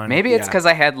common one. Maybe it's Yeah. because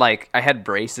I had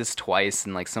braces twice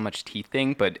and like so much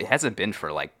teething, but it hasn't been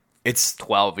for like It's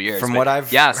 12 years. From But what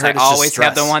I've yes, heard, I it's just always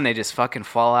have the stress. one. They just fucking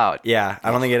fall out. Yeah,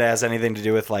 I don't think it has anything to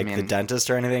do with like the mean, dentist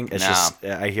or anything. It's no. just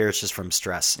I hear it's just from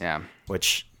stress. Yeah.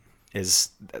 Which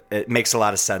it makes a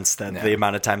lot of sense that the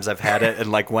amount of times I've had it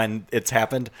and like when it's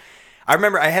happened. I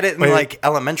remember I had it in Wait. like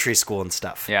elementary school and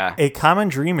stuff. Yeah. A common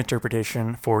dream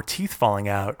interpretation for teeth falling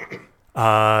out.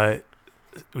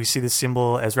 We see this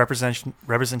symbol as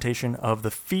representation of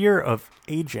the fear of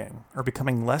aging or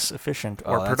becoming less efficient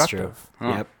or Oh, that's true.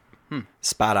 productive. Yep.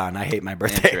 Spot on. I hate my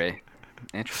birthday.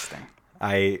 Interesting.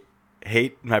 I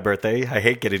hate my birthday. I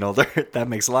hate getting older. That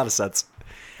makes a lot of sense.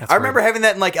 That's I remember weird. having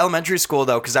that in like elementary school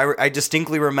though, because I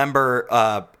distinctly remember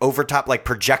overtop like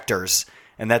projectors,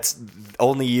 and that's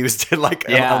only used in like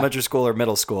Yeah. elementary school or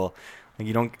middle school. Like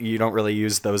you don't really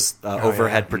use those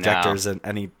overhead yeah. projectors in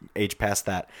any age past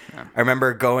that. I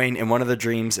remember going in one of the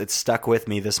dreams. It stuck with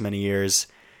me this many years.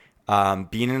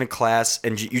 Being in a class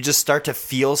and you just start to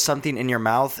feel something in your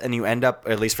mouth, and you end up,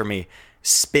 at least for me,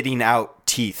 spitting out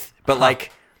teeth. But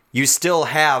like you still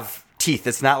have teeth.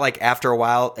 It's not like after a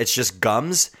while it's just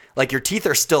gums. Like your teeth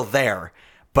are still there,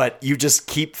 but you just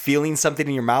keep feeling something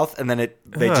in your mouth, and then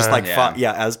they just like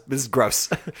Yeah. this is gross.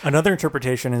 Another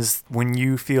interpretation is when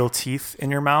you feel teeth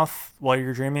in your mouth while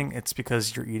you're dreaming, it's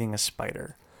because you're eating a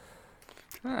spider.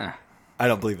 I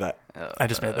don't believe that. I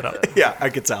just made that up. Yeah, I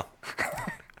could tell.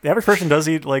 The average person does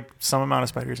eat like some amount of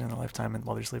spiders in their lifetime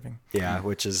while they're sleeping. Yeah,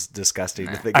 which is disgusting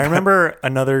to think I about. remember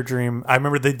another dream. I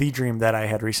remember the dream that I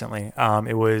had recently.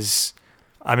 It was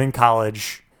I'm in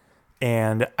college,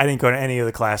 and I didn't go to any of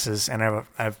the classes, and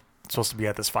I'm supposed to be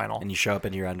at this final. And you show up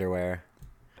in your underwear,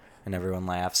 and everyone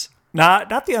laughs.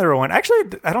 Not the other one.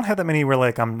 Actually, I don't have that many where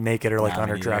like I'm naked or like Nah,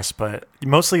 me underdressed, but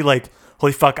mostly like,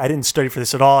 holy fuck, I didn't study for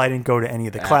this at all. I didn't go to any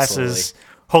of the classes.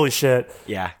 Holy shit.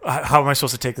 Yeah. How am I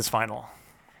supposed to take this final?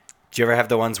 Do you ever have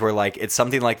the ones where like it's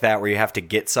something like that where you have to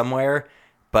get somewhere,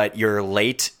 but you're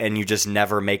late and you just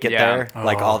never make it Yeah. there?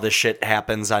 Like all this shit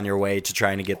happens on your way to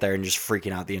trying to get there and just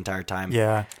freaking out the entire time.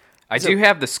 Yeah. I do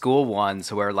have the school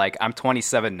ones where like I'm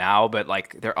 27 now, but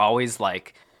like they're always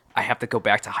like I have to go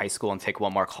back to high school and take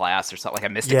one more class or something. Like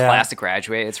I missed a Yeah. class to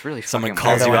graduate. It's really Someone fucking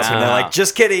calls weird. you up and they're like,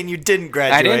 just kidding, you didn't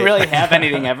graduate. I didn't really have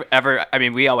anything ever. I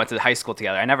mean, we all went to high school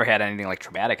together. I never had anything like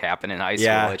traumatic happen in high school.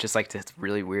 Yeah. It's just like this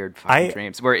really weird fucking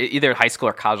dreams where either high school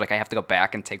or college, like I have to go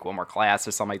back and take one more class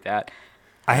or something like that.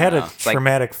 I had a It's like-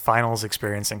 traumatic finals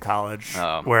experience in college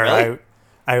where really?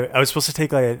 I was supposed to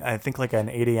take like I think like an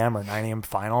 8 a.m. or 9 a.m.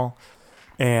 final,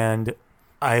 and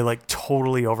I like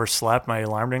totally overslept. My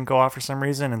alarm didn't go off for some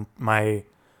reason, and my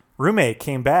roommate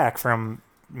came back from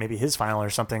maybe his final or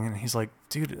something, and he's like,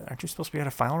 dude, aren't you supposed to be at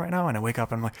a final right now? And I wake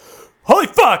up and I'm like, holy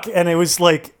fuck. And it was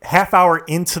like half hour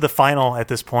into the final at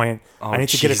this point. I need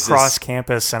to get Jesus. across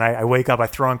campus, and I wake up, I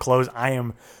throw on clothes. I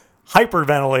am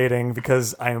hyperventilating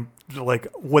because I am like,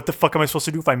 what the fuck am I supposed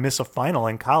to do if I miss a final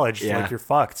in college? Yeah. Like, you're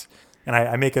fucked. And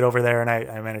I make it over there, and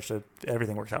I managed to,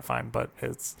 everything works out fine, but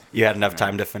it's, You had enough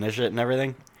time to finish it and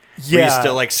everything? yeah. Were you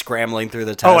still like scrambling through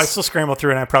the test? Oh, I still scrambled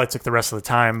through, and I probably took the rest of the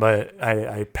time, but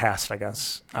I passed, I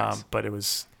guess. But that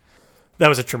was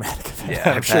a traumatic event. Yeah,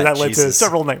 I I'm sure bet. that led to Jesus.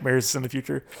 several nightmares in the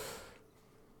future.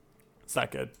 It's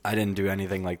not good. I didn't do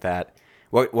anything like that.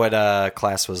 What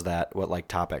class was that? What like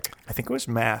topic? I think it was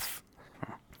math.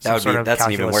 That would sort be of that's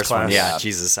an even calculus worse one. class. Yeah,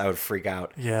 Jesus, I would freak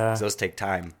out. Yeah. 'Cause those take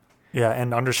time. Yeah,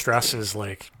 and under stress is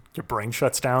like your brain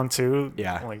shuts down too.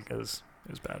 Yeah. Like it was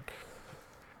bad.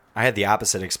 I had the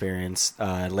opposite experience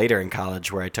later in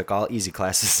college where I took all easy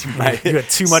classes. You had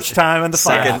too much time in the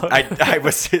second, final. I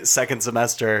was second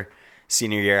semester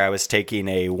senior year, I was taking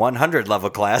a 100 level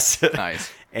class.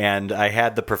 Nice. And I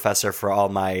had the professor for all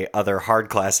my other hard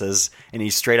classes, and he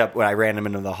straight up, when I ran him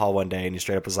into the hall one day, and he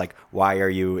straight up was like, "Why are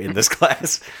you in this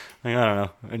class?" Like, I don't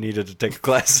know. I needed to take a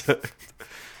class.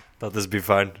 Thought this would be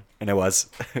fun, and it was.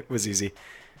 It was easy.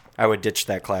 I would ditch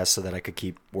that class so that I could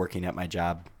keep working at my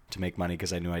job to make money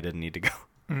because I knew I didn't need to go.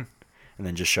 And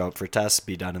then just show up for tests,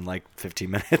 be done in like 15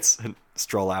 minutes, and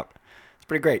stroll out. It's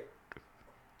pretty great.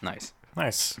 Nice.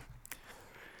 Nice.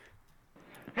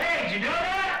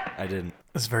 I didn't.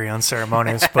 It's very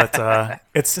unceremonious, but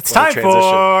it's What a time transition.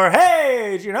 for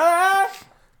hey, do you know that?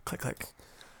 Click click.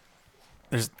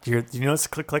 There's you know it's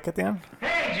click click at the end.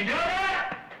 Hey, do you know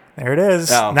that? There it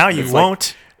is. Oh, now you it's like-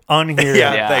 won't unhear.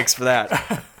 Yeah, it. Yeah. thanks for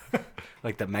that.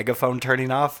 Like the megaphone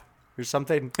turning off or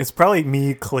something. It's probably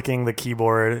me clicking the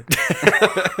keyboard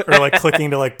or like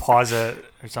clicking to like pause it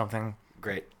or something.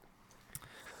 Great.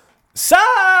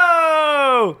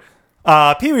 So,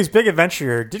 Pee-wee's Big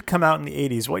Adventure did come out in the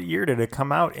 80s. What year did it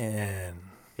come out in?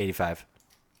 85.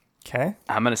 Okay.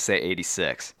 I'm gonna say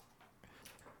 86.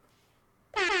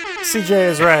 CJ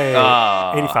is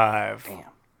right. 85. Damn.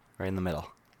 Right in the middle.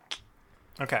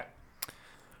 Okay.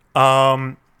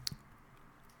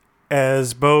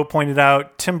 As Bo pointed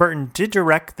out, Tim Burton did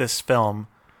direct this film.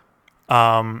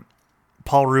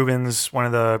 Paul Rubens, one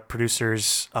of the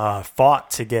producers,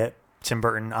 fought to get Tim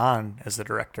Burton on as the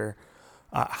director.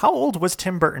 How old was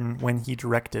Tim Burton when he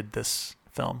directed this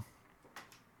film?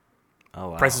 Oh,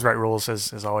 wow. Price is Right rules,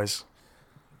 as always.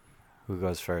 Who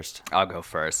goes first? I'll go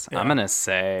first. Yeah. I'm gonna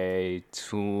say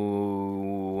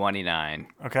 29.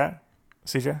 Okay.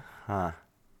 CJ?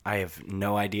 I have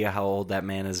no idea how old that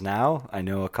man is now. I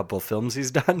know a couple of films he's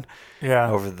done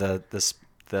Yeah. over the It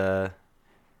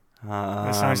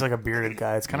sounds like a bearded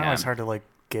guy. It's kind of yeah. always hard to like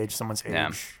gauge someone's age.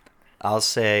 Yeah. I'll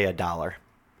say $1.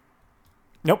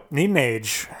 Nope. Need an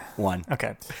age. 1.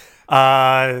 Okay.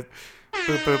 Boop,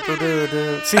 boop, boop, doo,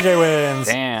 doo. CJ wins.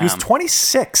 Damn. He was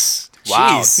 26.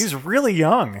 Wow. Jeez. He was really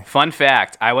young. Fun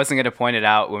fact, I wasn't going to point it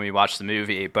out when we watched the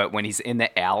movie, but when he's in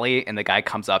the alley and the guy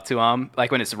comes up to him,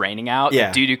 like when it's raining out, Yeah.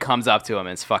 the dude who comes up to him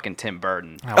is fucking Tim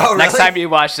Burton. Oh, Next really? time you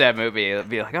watch that movie, it'll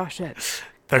be like, oh, shit.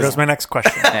 There goes my next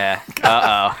question. Yeah.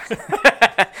 Uh-oh.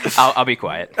 I'll be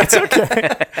quiet.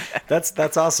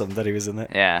 That's awesome that he was in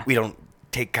that. Yeah. We don't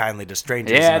take kindly to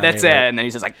strangers. Yeah, in our that's it. neighborhood. And then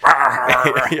he's just like,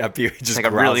 Yeah, Pee-wee just it's like a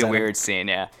growls really at him. weird scene,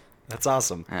 yeah. That's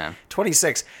awesome. Yeah.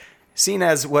 26. Seen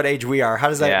as what age we are, how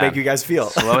does that Yeah. make you guys feel?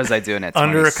 So what was I doing at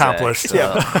 26? Underaccomplished.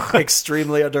 Yeah,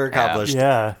 extremely underaccomplished.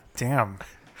 Yeah. Damn.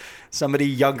 Somebody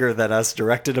younger than us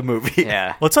directed a movie.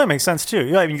 Yeah. Well, it's only makes sense too.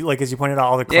 Yeah, I mean, like as you pointed out,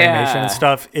 all the claymation Yeah. and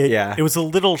stuff. It Yeah. was a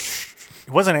little. It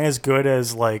wasn't as good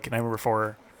as like Nightmare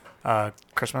Before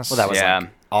Christmas. Well, that was Yeah. like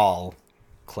all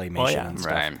claymation Well, yeah. and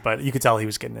stuff. Right. But you could tell he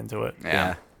was getting into it.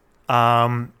 Yeah.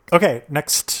 Okay,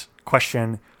 next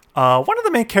question. One of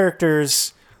the main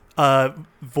characters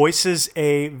voices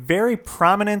a very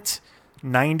prominent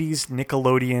 90s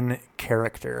Nickelodeon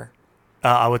character.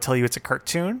 I will tell you it's a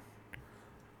cartoon.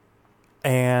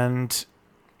 And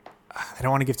I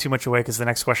don't want to give too much away because the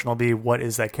next question will be, what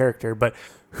is that character? But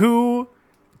who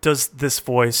does this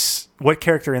voice, what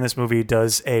character in this movie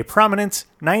does a prominent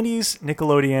 90s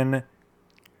Nickelodeon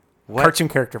cartoon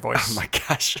character voice? Oh my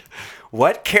gosh.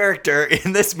 What character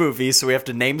in this movie, so we have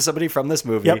to name somebody from this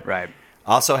movie, Yep. Right.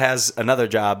 also has another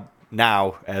job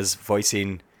now as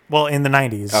voicing, Well, in the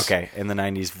 90s. okay, in the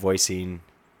 90s, voicing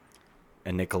a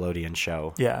Nickelodeon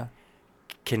show. Yeah.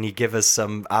 Can you give us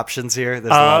some options here?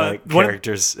 There's a lot of one-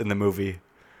 characters in the movie.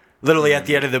 Literally at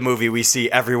the end of the movie, we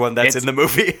see everyone that's It's- in the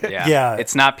movie. Yeah. Yeah.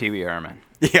 It's not Pee Wee Herman.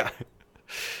 Yeah.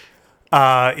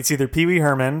 It's either Pee Wee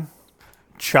Herman,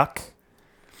 Chuck,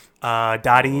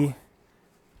 Dottie,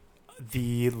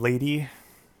 the lady,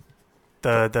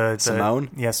 the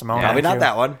Simone? Yeah, Simone. Yeah. Probably thank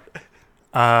not you. that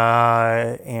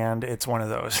one. And it's one of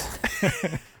those.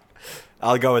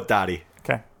 I'll go with Dottie.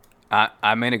 Okay,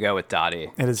 I'm going to go with Dottie.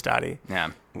 it is Dottie.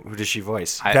 Yeah. Who does she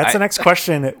voice? That's the next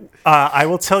question. I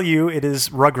will tell you, it is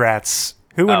Rugrats.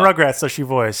 Who in Oh. Rugrats does she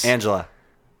voice? Angela.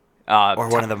 Or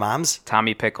one of the moms?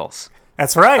 Tommy Pickles.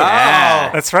 That's right.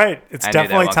 Yeah. That's right. It's I knew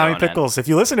definitely that one Tommy going in. Pickles. If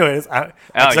you listen to it, I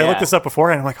yeah. looked this up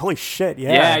before and I'm like, holy shit,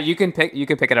 yeah. Yeah, you can pick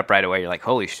it up right away. You're like,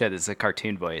 holy shit, this is a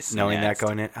cartoon voice. Knowing Yeah, that it's-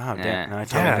 going in. Oh, Yeah. damn. No, I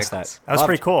totally Yeah. missed that. That was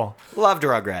pretty cool. Loved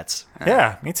Rugrats.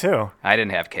 Yeah, me too. I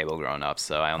didn't have cable growing up,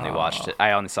 so I only watched it.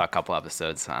 I only saw a couple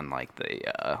episodes on like the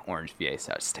orange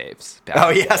VHS tapes. back Oh,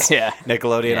 in the yes. day. Yeah.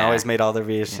 Nickelodeon Yeah. always made all their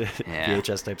VHS, Yeah.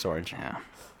 VHS tapes orange. Yeah.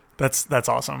 That's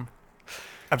awesome.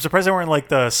 I'm surprised they weren't like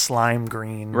the slime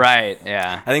green. Right.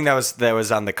 Yeah. I think that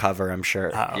was on the cover, I'm sure.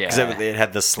 okay. Because it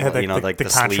had the, It had like the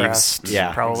contrast, sleeves.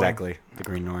 Yeah, probably. exactly. The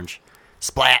green and orange.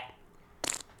 Splat.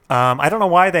 I don't know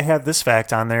why they had this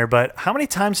fact on there, but how many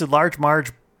times did Large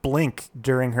Marge blink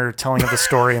during her telling of the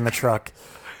story in the truck?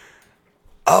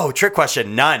 Oh, trick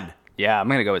question. None. Yeah, I'm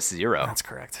gonna go with 0. That's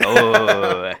correct.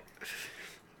 Oh,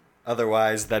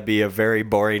 Otherwise, that'd be a very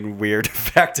boring, weird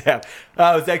fact to have.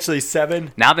 Oh, it's actually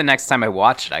 7. now the next time I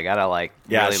watch it, I gotta like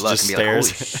Yeah, really she look just and be like,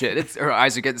 stares. holy shit, her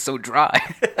eyes are getting so dry.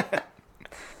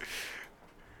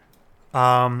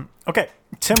 Okay.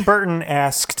 Tim Burton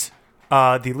asked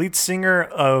the lead singer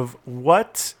of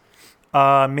what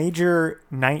major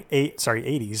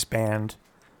 80s band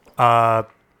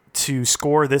to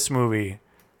score this movie.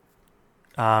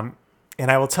 And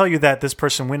I will tell you that this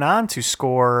person went on to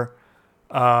score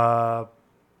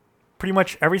pretty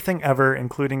much everything ever,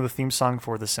 including the theme song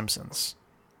for The Simpsons,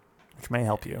 which may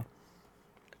help you.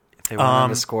 They went on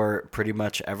to score pretty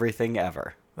much everything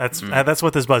ever. That's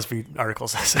what this BuzzFeed article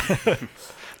says.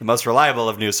 The most reliable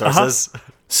of news sources.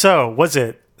 So, was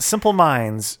it Simple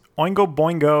Minds, Oingo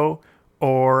Boingo,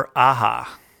 or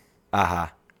Aha?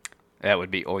 Aha. That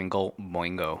would be Oingo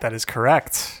Boingo. That is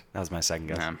correct. That was my second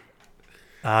guess.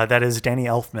 That is Danny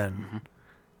Elfman.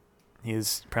 He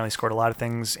has apparently scored a lot of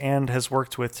things and has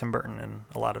worked with Tim Burton in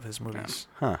a lot of his movies.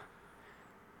 Huh.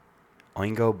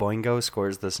 Oingo Boingo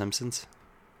scores The Simpsons?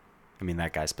 I mean,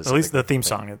 that guy specifically. At least the theme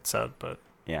song it said, but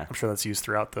Yeah. I'm sure that's used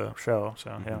throughout the show.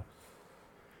 So, yeah.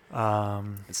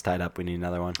 It's tied up. We need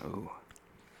another one. Ooh.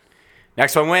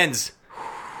 Next one wins.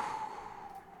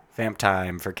 Vamp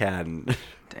time for Ken.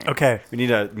 Okay. We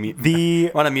need I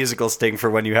want a musical sting for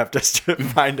when you have to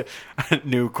find a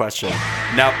new question.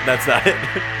 Nope, that's not it.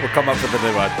 We'll come up with a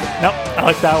new one. Nope. I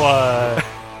like that one.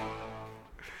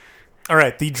 All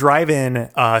right. The drive-in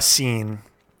scene.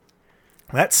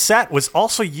 That set was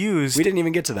also used. We didn't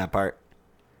even get to that part.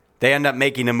 They end up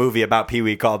making a movie about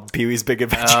Pee-wee called Pee-wee's Big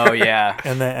Adventure. Oh yeah,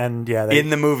 And In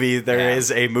the movie, there Yeah.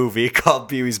 is a movie called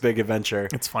Pee-wee's Big Adventure.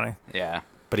 it's funny. yeah.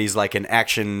 But he's like an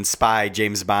action spy,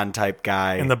 James Bond type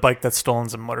guy. And the bike that's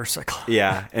stolen's a motorcycle.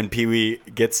 Yeah, and Pee-wee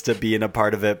gets to be in a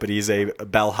part of it, but he's a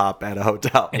bellhop at a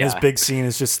hotel. And his big scene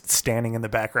is just standing in the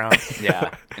background.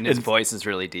 Yeah, and his voice is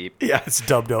really deep. Yeah, It's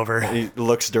dubbed over. he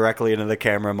looks directly into the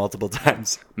camera multiple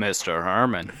times. Mr.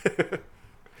 Herman.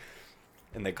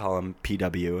 And they call him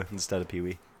PW instead of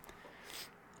Pee-wee.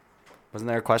 Wasn't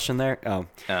there a question there? Oh.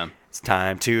 It's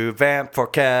time to vamp for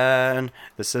Ken.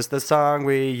 This is the song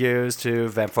we use to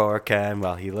vamp for Ken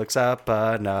while he looks up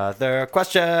another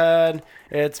question.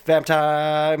 It's vamp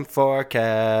time for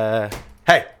Ken.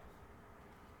 Hey!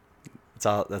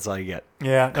 That's all you get.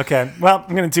 Yeah, okay. Well,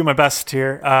 I'm going to do my best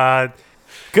here.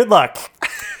 Good luck.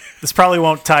 This probably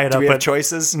won't tie it Do up, we have but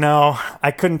choices? no, I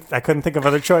couldn't think of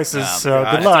other choices. So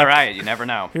good It's luck. all right. You never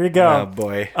know. Here you Oh go.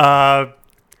 boy.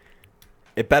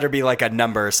 It better be like a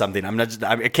number or something.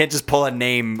 I can't just pull a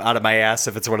name out of my ass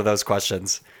if it's one of those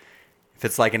questions. If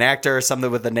it's like an actor or something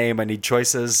with a name, I need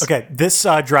choices. Okay, this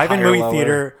drive-in Higher, movie lower?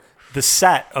 theater, the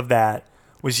set of that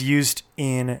was used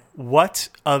in what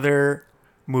other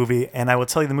movie? And I will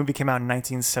tell you, the movie came out in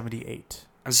 1978.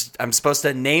 I'm supposed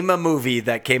to name a movie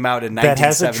that came out in That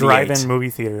has a 1978. drive-in movie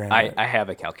theater in it. I have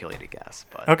a calculated guess,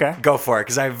 but Okay. Go for it,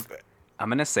 because I'm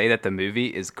gonna say that the movie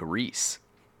is Grease.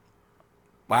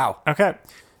 Wow. Okay.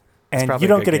 And probably you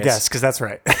don't a get good a guess. guess because that's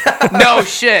right. No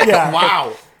shit. Yeah.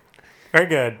 Wow. Very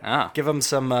good. Give them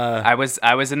some. I was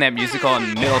in that musical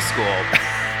in middle school.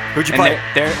 Who'd you And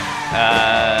play?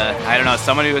 I don't know,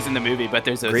 someone who was in the movie, but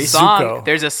there's a Grease? song. Zuko.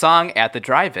 There's a song at the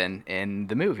drive-in in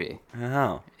the movie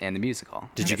Oh. and the musical.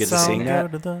 Did you get to sing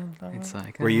that? It's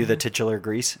like Were you the titular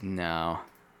Grease? No.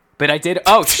 But I did.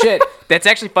 Oh shit! That's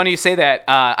actually funny you say that.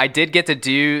 I did get to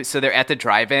do. So they're at the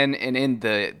drive-in, and in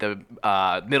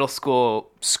the middle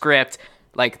school script,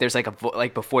 like there's like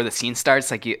like before the scene starts,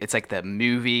 like it's like the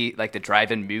movie, like the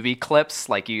drive-in movie clips,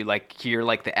 like you like hear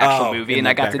like the actual movie, in and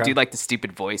the I got to do background? like the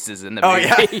stupid voices in the Oh,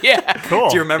 movie. Yeah. Cool.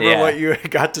 Do you remember Yeah. what you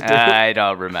got to do? I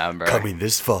don't remember. Coming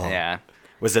this fall. Yeah.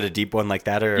 Was it a deep one like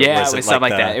that, or Yeah, was it was something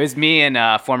like the- that. It was me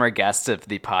and former guest of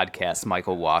the podcast,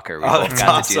 Michael Walker. We Oh, both that's got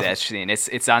to awesome. do that scene.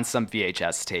 It's on some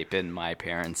VHS tape in my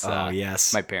parents'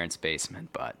 yes. my parents' basement.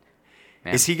 But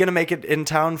man. Is he going to make it in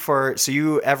town for? So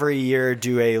you every year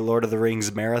do a Lord of the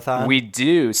Rings marathon? We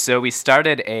do. So we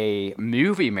started a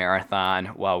movie marathon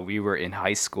while we were in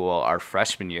high school, our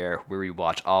freshman year, where we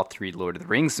watch all 3 Lord of the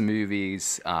Rings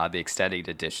movies, the extended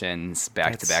editions,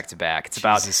 back to back to back. It's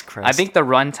Jesus about. Christ. I think the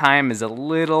runtime is a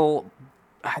little.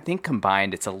 I think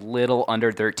combined it's a little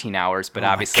under 13 hours, but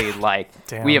obviously like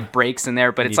Damn. we have breaks in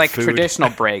there, but it's need like food.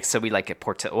 traditional breaks. So we like get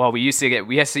we used to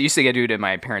get do it in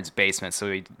my parents' basement.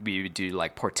 So we would do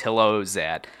like Portillo's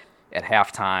at at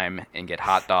halftime and get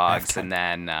hot dogs, and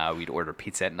then we'd order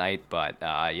pizza at night. But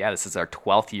this is our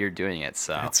 12th year doing it.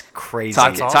 So That's crazy.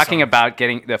 Talking about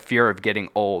getting the fear of getting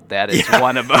old. That is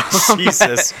one of them.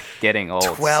 Jesus. Getting old.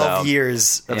 12 so.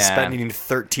 years of Yeah. spending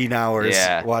 13 hours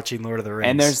Yeah. watching Lord of the Rings.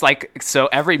 And there's so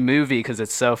every movie, because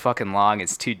it's so fucking long,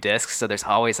 it's 2 discs. So there's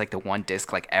always the one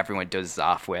disc everyone dozes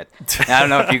off with. And I don't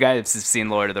know if you guys have seen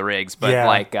Lord of the Rings, but Yeah.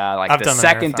 I've done the the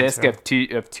second marathon,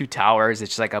 disc of two towers,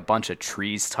 it's just a bunch of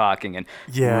trees talking and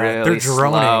Yeah, really they're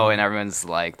slow, droning. and everyone's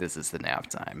like, "This is the nap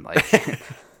time."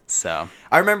 So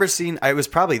I remember seeing, it was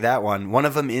probably that one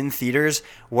of them in theaters,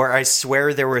 where I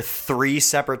swear there were 3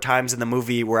 separate times in the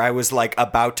movie where I was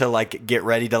about to get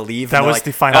ready to leave. That and they're was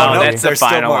the final Oh, no, movie. that's the there's still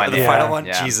final more. one, The yeah. final one?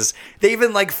 Yeah. Jesus. They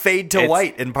even fade to It's-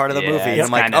 white in part of the yeah, movie. And it's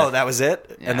I'm like, kinda- oh, that was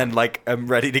it? Yeah. And then I'm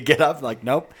ready to get up.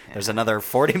 Nope. There's another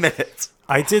 40 minutes.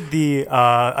 I did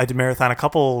marathon a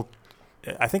couple,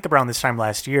 I think around this time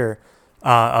last year,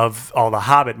 of all the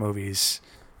Hobbit movies,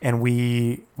 and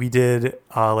we did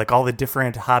all the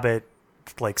different Hobbit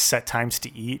set times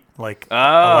to eat,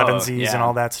 11sies yeah. and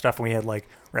all that stuff. And we had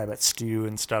rabbit stew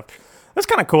and stuff. It was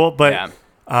kind of cool, but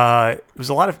it was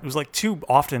it was too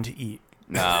often to eat.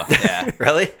 no, yeah,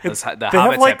 Really? the They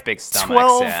hobbits have have big stomachs.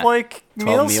 12 yeah. 12 meals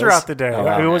meals? throughout the day. Oh,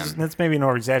 wow. It was that's maybe an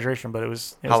over exaggeration, but it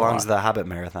was How a long's lot. the Hobbit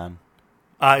marathon?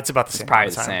 It's about the same. Probably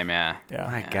amount the of time. same. Yeah. Yeah.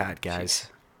 My God, guys.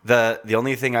 The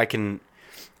only thing I can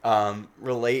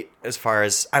relate as far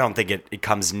as, I don't think it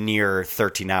comes near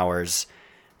 13 hours,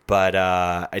 but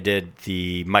I did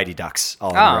the Mighty Ducks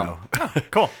all in a row.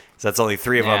 Cool. So that's only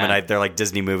 3 of them, Yeah. and they're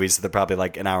Disney movies, so they're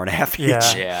probably an hour and a half each.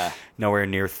 Yeah. Yeah. Nowhere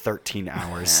near 13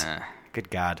 hours. Yeah. Good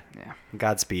God. Yeah.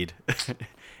 Godspeed.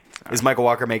 Is Michael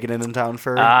Walker making it in town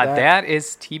for that? That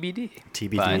is TBD.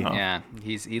 TBD. But, Oh. yeah,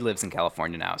 he lives in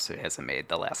California now, so he hasn't made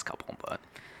the last couple, but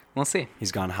we'll see.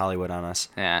 He's gone Hollywood on us.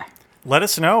 Yeah. Let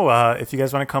us know if you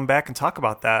guys want to come back and talk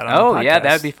about that. On Oh, the yeah, podcast.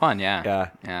 that'd be fun. Yeah. Yeah.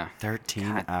 Yeah.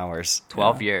 13 hours.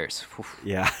 12 years. Whew.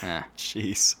 Yeah. Yeah.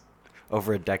 Jeez.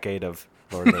 Over a decade of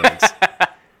Lord of the Rings.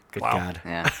 Good Wow. God.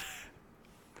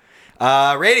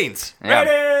 Yeah. Ratings. Yeah.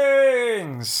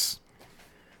 Ratings.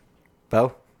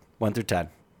 Bo, 1 through 10.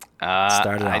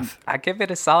 Start it off. I give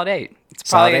it a solid 8.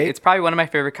 Solid 8? It's probably one of my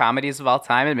favorite comedies of all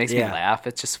time. It makes me Yeah. laugh.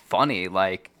 It's just funny.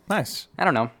 Nice. I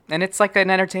don't know, and it's an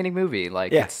entertaining movie.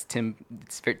 Yeah. It's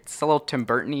a little Tim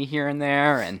Burton-y here and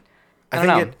there, and I I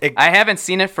don't think know. it- I haven't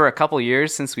seen it for a couple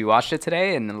years since we watched it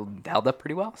today, and it held up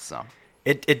pretty well. So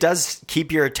It does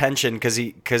keep your attention because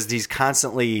he's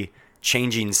constantly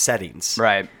changing settings.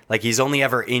 right, He's only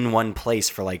ever in one place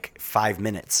for 5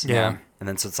 minutes. Yeah. And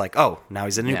then so it's oh, now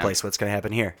he's in a new Yeah. place. What's going to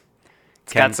happen here?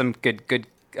 it's got some good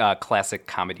classic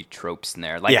comedy tropes in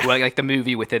there, Yeah. like the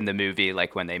movie within the movie,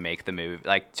 like when they make the movie,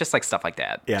 just stuff like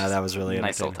that. Yeah, Just that was really a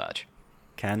nice little entertaining. touch.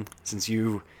 Ken, since it's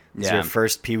Yeah. your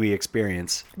first Pee Wee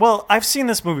experience. Well, I've seen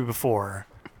this movie before.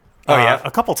 Oh, yeah?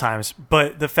 A couple times,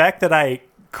 but the fact that I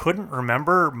couldn't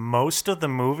remember most of the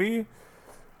movie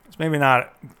is maybe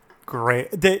not great.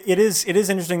 It is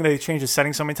interesting that they change the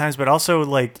setting so many times, but also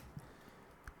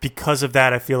because of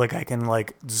that, I feel like I can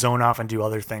zone off and do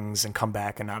other things and come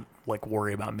back and not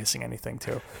worry about missing anything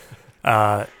too.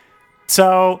 But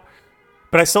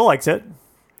I still liked it.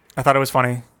 I thought it was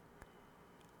funny.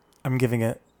 I'm giving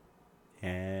it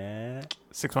Yeah.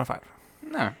 6.5.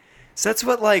 No, So that's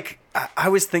what I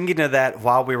was thinking of that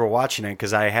while we were watching it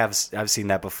because I've seen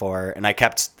that before and I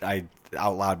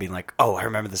out loud being oh, I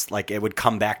remember this, it would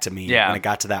come back to me Yeah. when it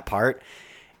got to that part.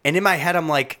 And in my head I'm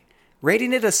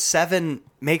rating it a 7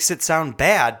 makes it sound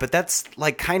bad, but that's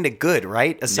kind of good,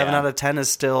 right? A 7 Yeah. out of 10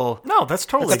 is still No, that's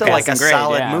totally still good. a passing grade,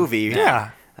 solid yeah. movie.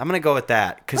 Yeah. I'm gonna go with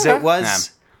that because Okay. it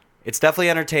was. It's definitely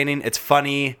entertaining. It's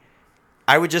funny.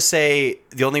 I would just say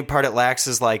the only part it lacks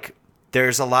is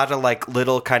there's a lot of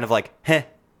little kind of heh,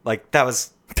 that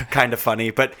was kind of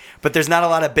funny, but there's not a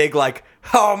lot of big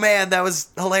oh man, that was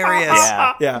hilarious.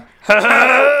 Yeah. Yeah.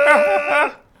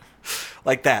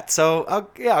 Like that. So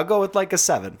I'll go with a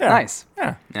 7. Yeah. nice.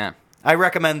 Yeah. Yeah, I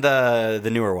recommend the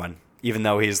newer one, even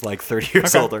though he's 30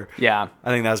 years older. yeah. I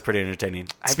think that was pretty entertaining.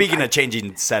 Speaking of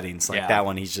changing settings, Yeah. that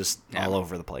one, he's just all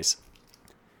over the place.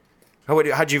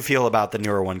 How'd you feel about the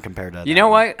newer one compared to You that know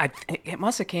one? what? It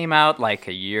must have came out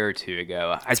a year or two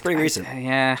ago. It's pretty recent.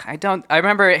 Yeah, I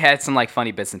remember it had some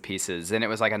funny bits and pieces, and it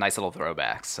was a nice little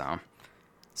throwback. So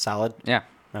Solid? yeah,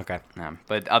 Okay.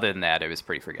 but other than that, it was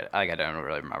pretty forget. I don't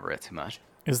really remember it too much.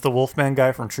 Is the Wolfman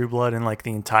guy from True Blood in the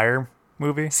entire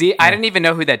movie? See, I didn't even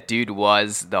know who that dude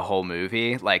was the whole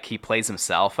movie. He plays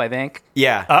himself, I think.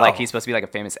 Yeah. Oh. He's supposed to be a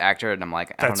famous actor, and I'm I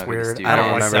don't That's know who this weird. dude I don't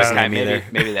is. remember his name maybe, either.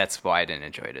 maybe that's why I didn't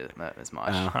enjoy it as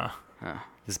much. Oh.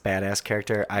 This badass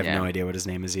character. I have Yeah. no idea what his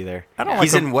name is either. I don't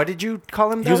He's like in. him. What did you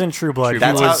call him? He was though? in True Blood.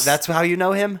 That's how you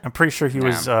know him. I'm pretty sure he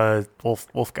was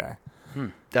Wolf guy.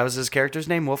 That was his character's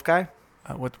name, Wolf Guy.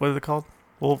 What is it called?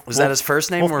 Wolf. Was that his first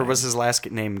name, or Wolfman. was his last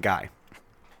name Guy?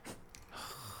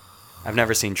 I've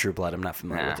never seen True Blood. I'm not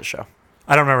familiar with the show.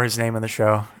 I don't remember his name in the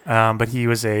show, but he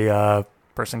was a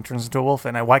person who turns into a wolf,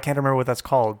 and why can't I remember what that's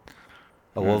called?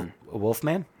 A wolf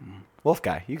man? Wolf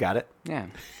Guy. You got it. Yeah,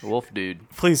 wolf dude.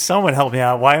 Please, someone help me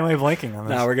out. Why am I blanking on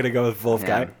this? Now we're gonna go with Wolf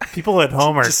Yeah. Guy. People at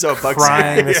home are Just so it bugs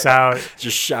crying me. this out.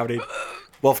 Just shouting.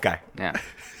 Wolf Guy. Yeah.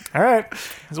 All right,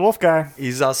 he's a wolf guy.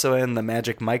 He's also in the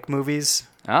Magic Mike movies,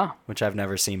 Oh, which I've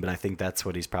never seen, but I think that's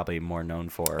what he's probably more known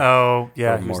for. Oh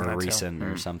yeah, or he was in more that too. recent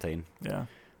or something. Yeah.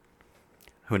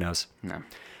 Who knows? no.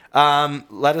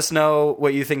 Let us know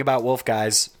what you think about Wolf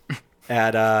Guys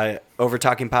at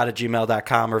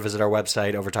overtalkingpod@gmail.com or visit our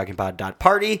website,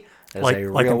 overtalkingpod.party. That's Like a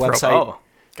real lycanthrope. website. Oh,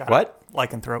 Got it. What?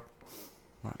 Lycanthrope.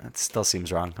 That still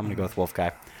seems wrong. I'm going to go with Wolf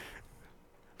Guy.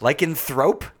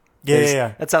 Lycanthrope?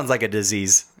 Yeah. That sounds like a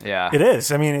disease. yeah. It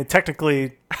is. I mean, it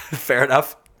technically, Fair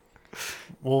enough.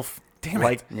 wolf. Damn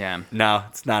Like, it. Yeah. no,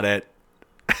 it's not it.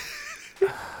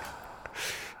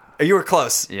 You were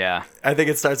close. Yeah. I think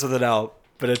it starts with an L,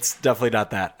 but it's definitely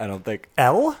not that. I don't think.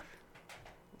 L?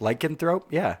 Lycanthrope?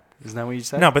 Yeah. Isn't that what you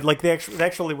said? No, but like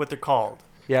actually what they're called.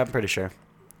 Yeah, I'm pretty sure.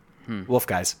 Wolf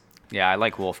Guys. Yeah, I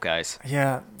like wolf guys.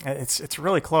 Yeah, it's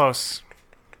really close.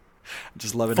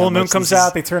 Just love it. Full moon comes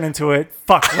out, they turn into it.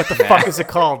 Fuck, what the fuck is it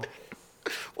called?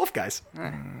 Wolf Guys.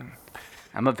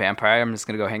 I'm a vampire. I'm just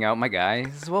gonna go hang out with my guy.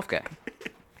 He's a wolf guy.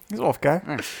 He's a wolf guy.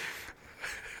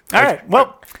 All right.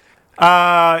 Well,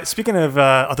 speaking of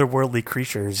otherworldly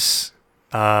creatures,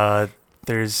 I'm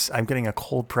getting a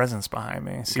cold presence behind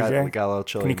me. CJ, We got a little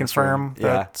chilly. can you in this room. confirm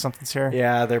Yeah. that something's here?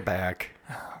 Yeah, they're back.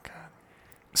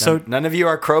 So, None of you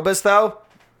are Krobus, though?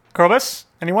 Krobus,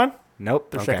 anyone?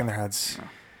 Nope. They're Okay. shaking their heads.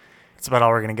 That's about all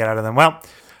we're going to get out of them. Well,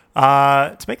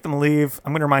 to make them leave,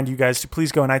 I'm going to remind you guys to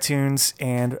please go on iTunes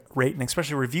and rate and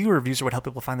especially review. Reviews are what help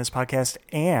people find this podcast.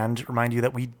 And remind you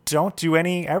that we don't do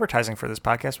any advertising for this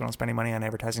podcast. We don't spend any money on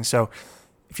advertising. So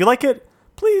if you like it,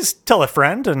 please tell a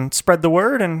friend and spread the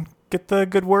word and get the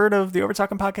good word of the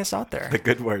Overtalking podcast out there. The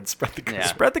good word. Spread the good Yeah.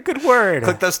 Spread the good word.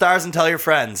 Click those stars and tell your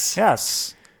friends.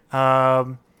 Yes.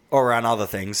 Or we're on all the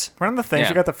things. One of the things, Yeah.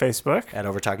 you got the Facebook, At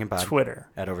Overtalking Pod. Twitter,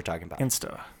 At Overtalking Pod.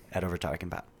 Insta. At Overtalking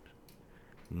Pod.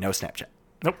 No Snapchat.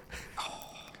 Nope.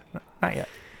 Not yet.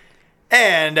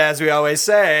 And as we always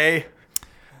say...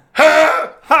 Bo,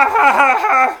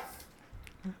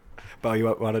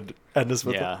 you want to end us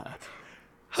with Yeah.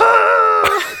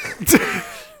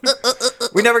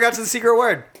 We never got to the secret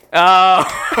word. Oh,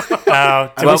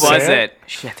 Did we what say was it?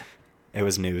 Shit. It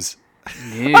was news.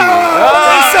 Ew.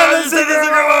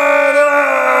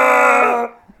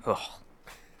 Ugh.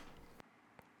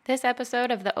 This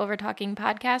episode of the Overtalking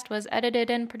podcast was edited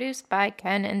and produced by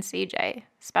Ken and CJ.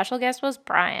 Special guest was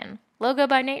Brian. Logo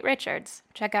by Nate Richards.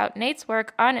 Check out Nate's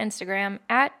work on Instagram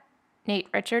at Nate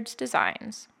Richards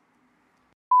Designs.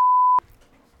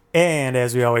 And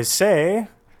as we always say,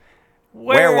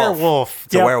 Werewolf. werewolf.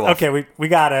 It's a werewolf. Okay, we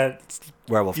got it.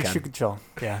 Werewolf You Ken. should chill.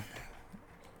 Yeah.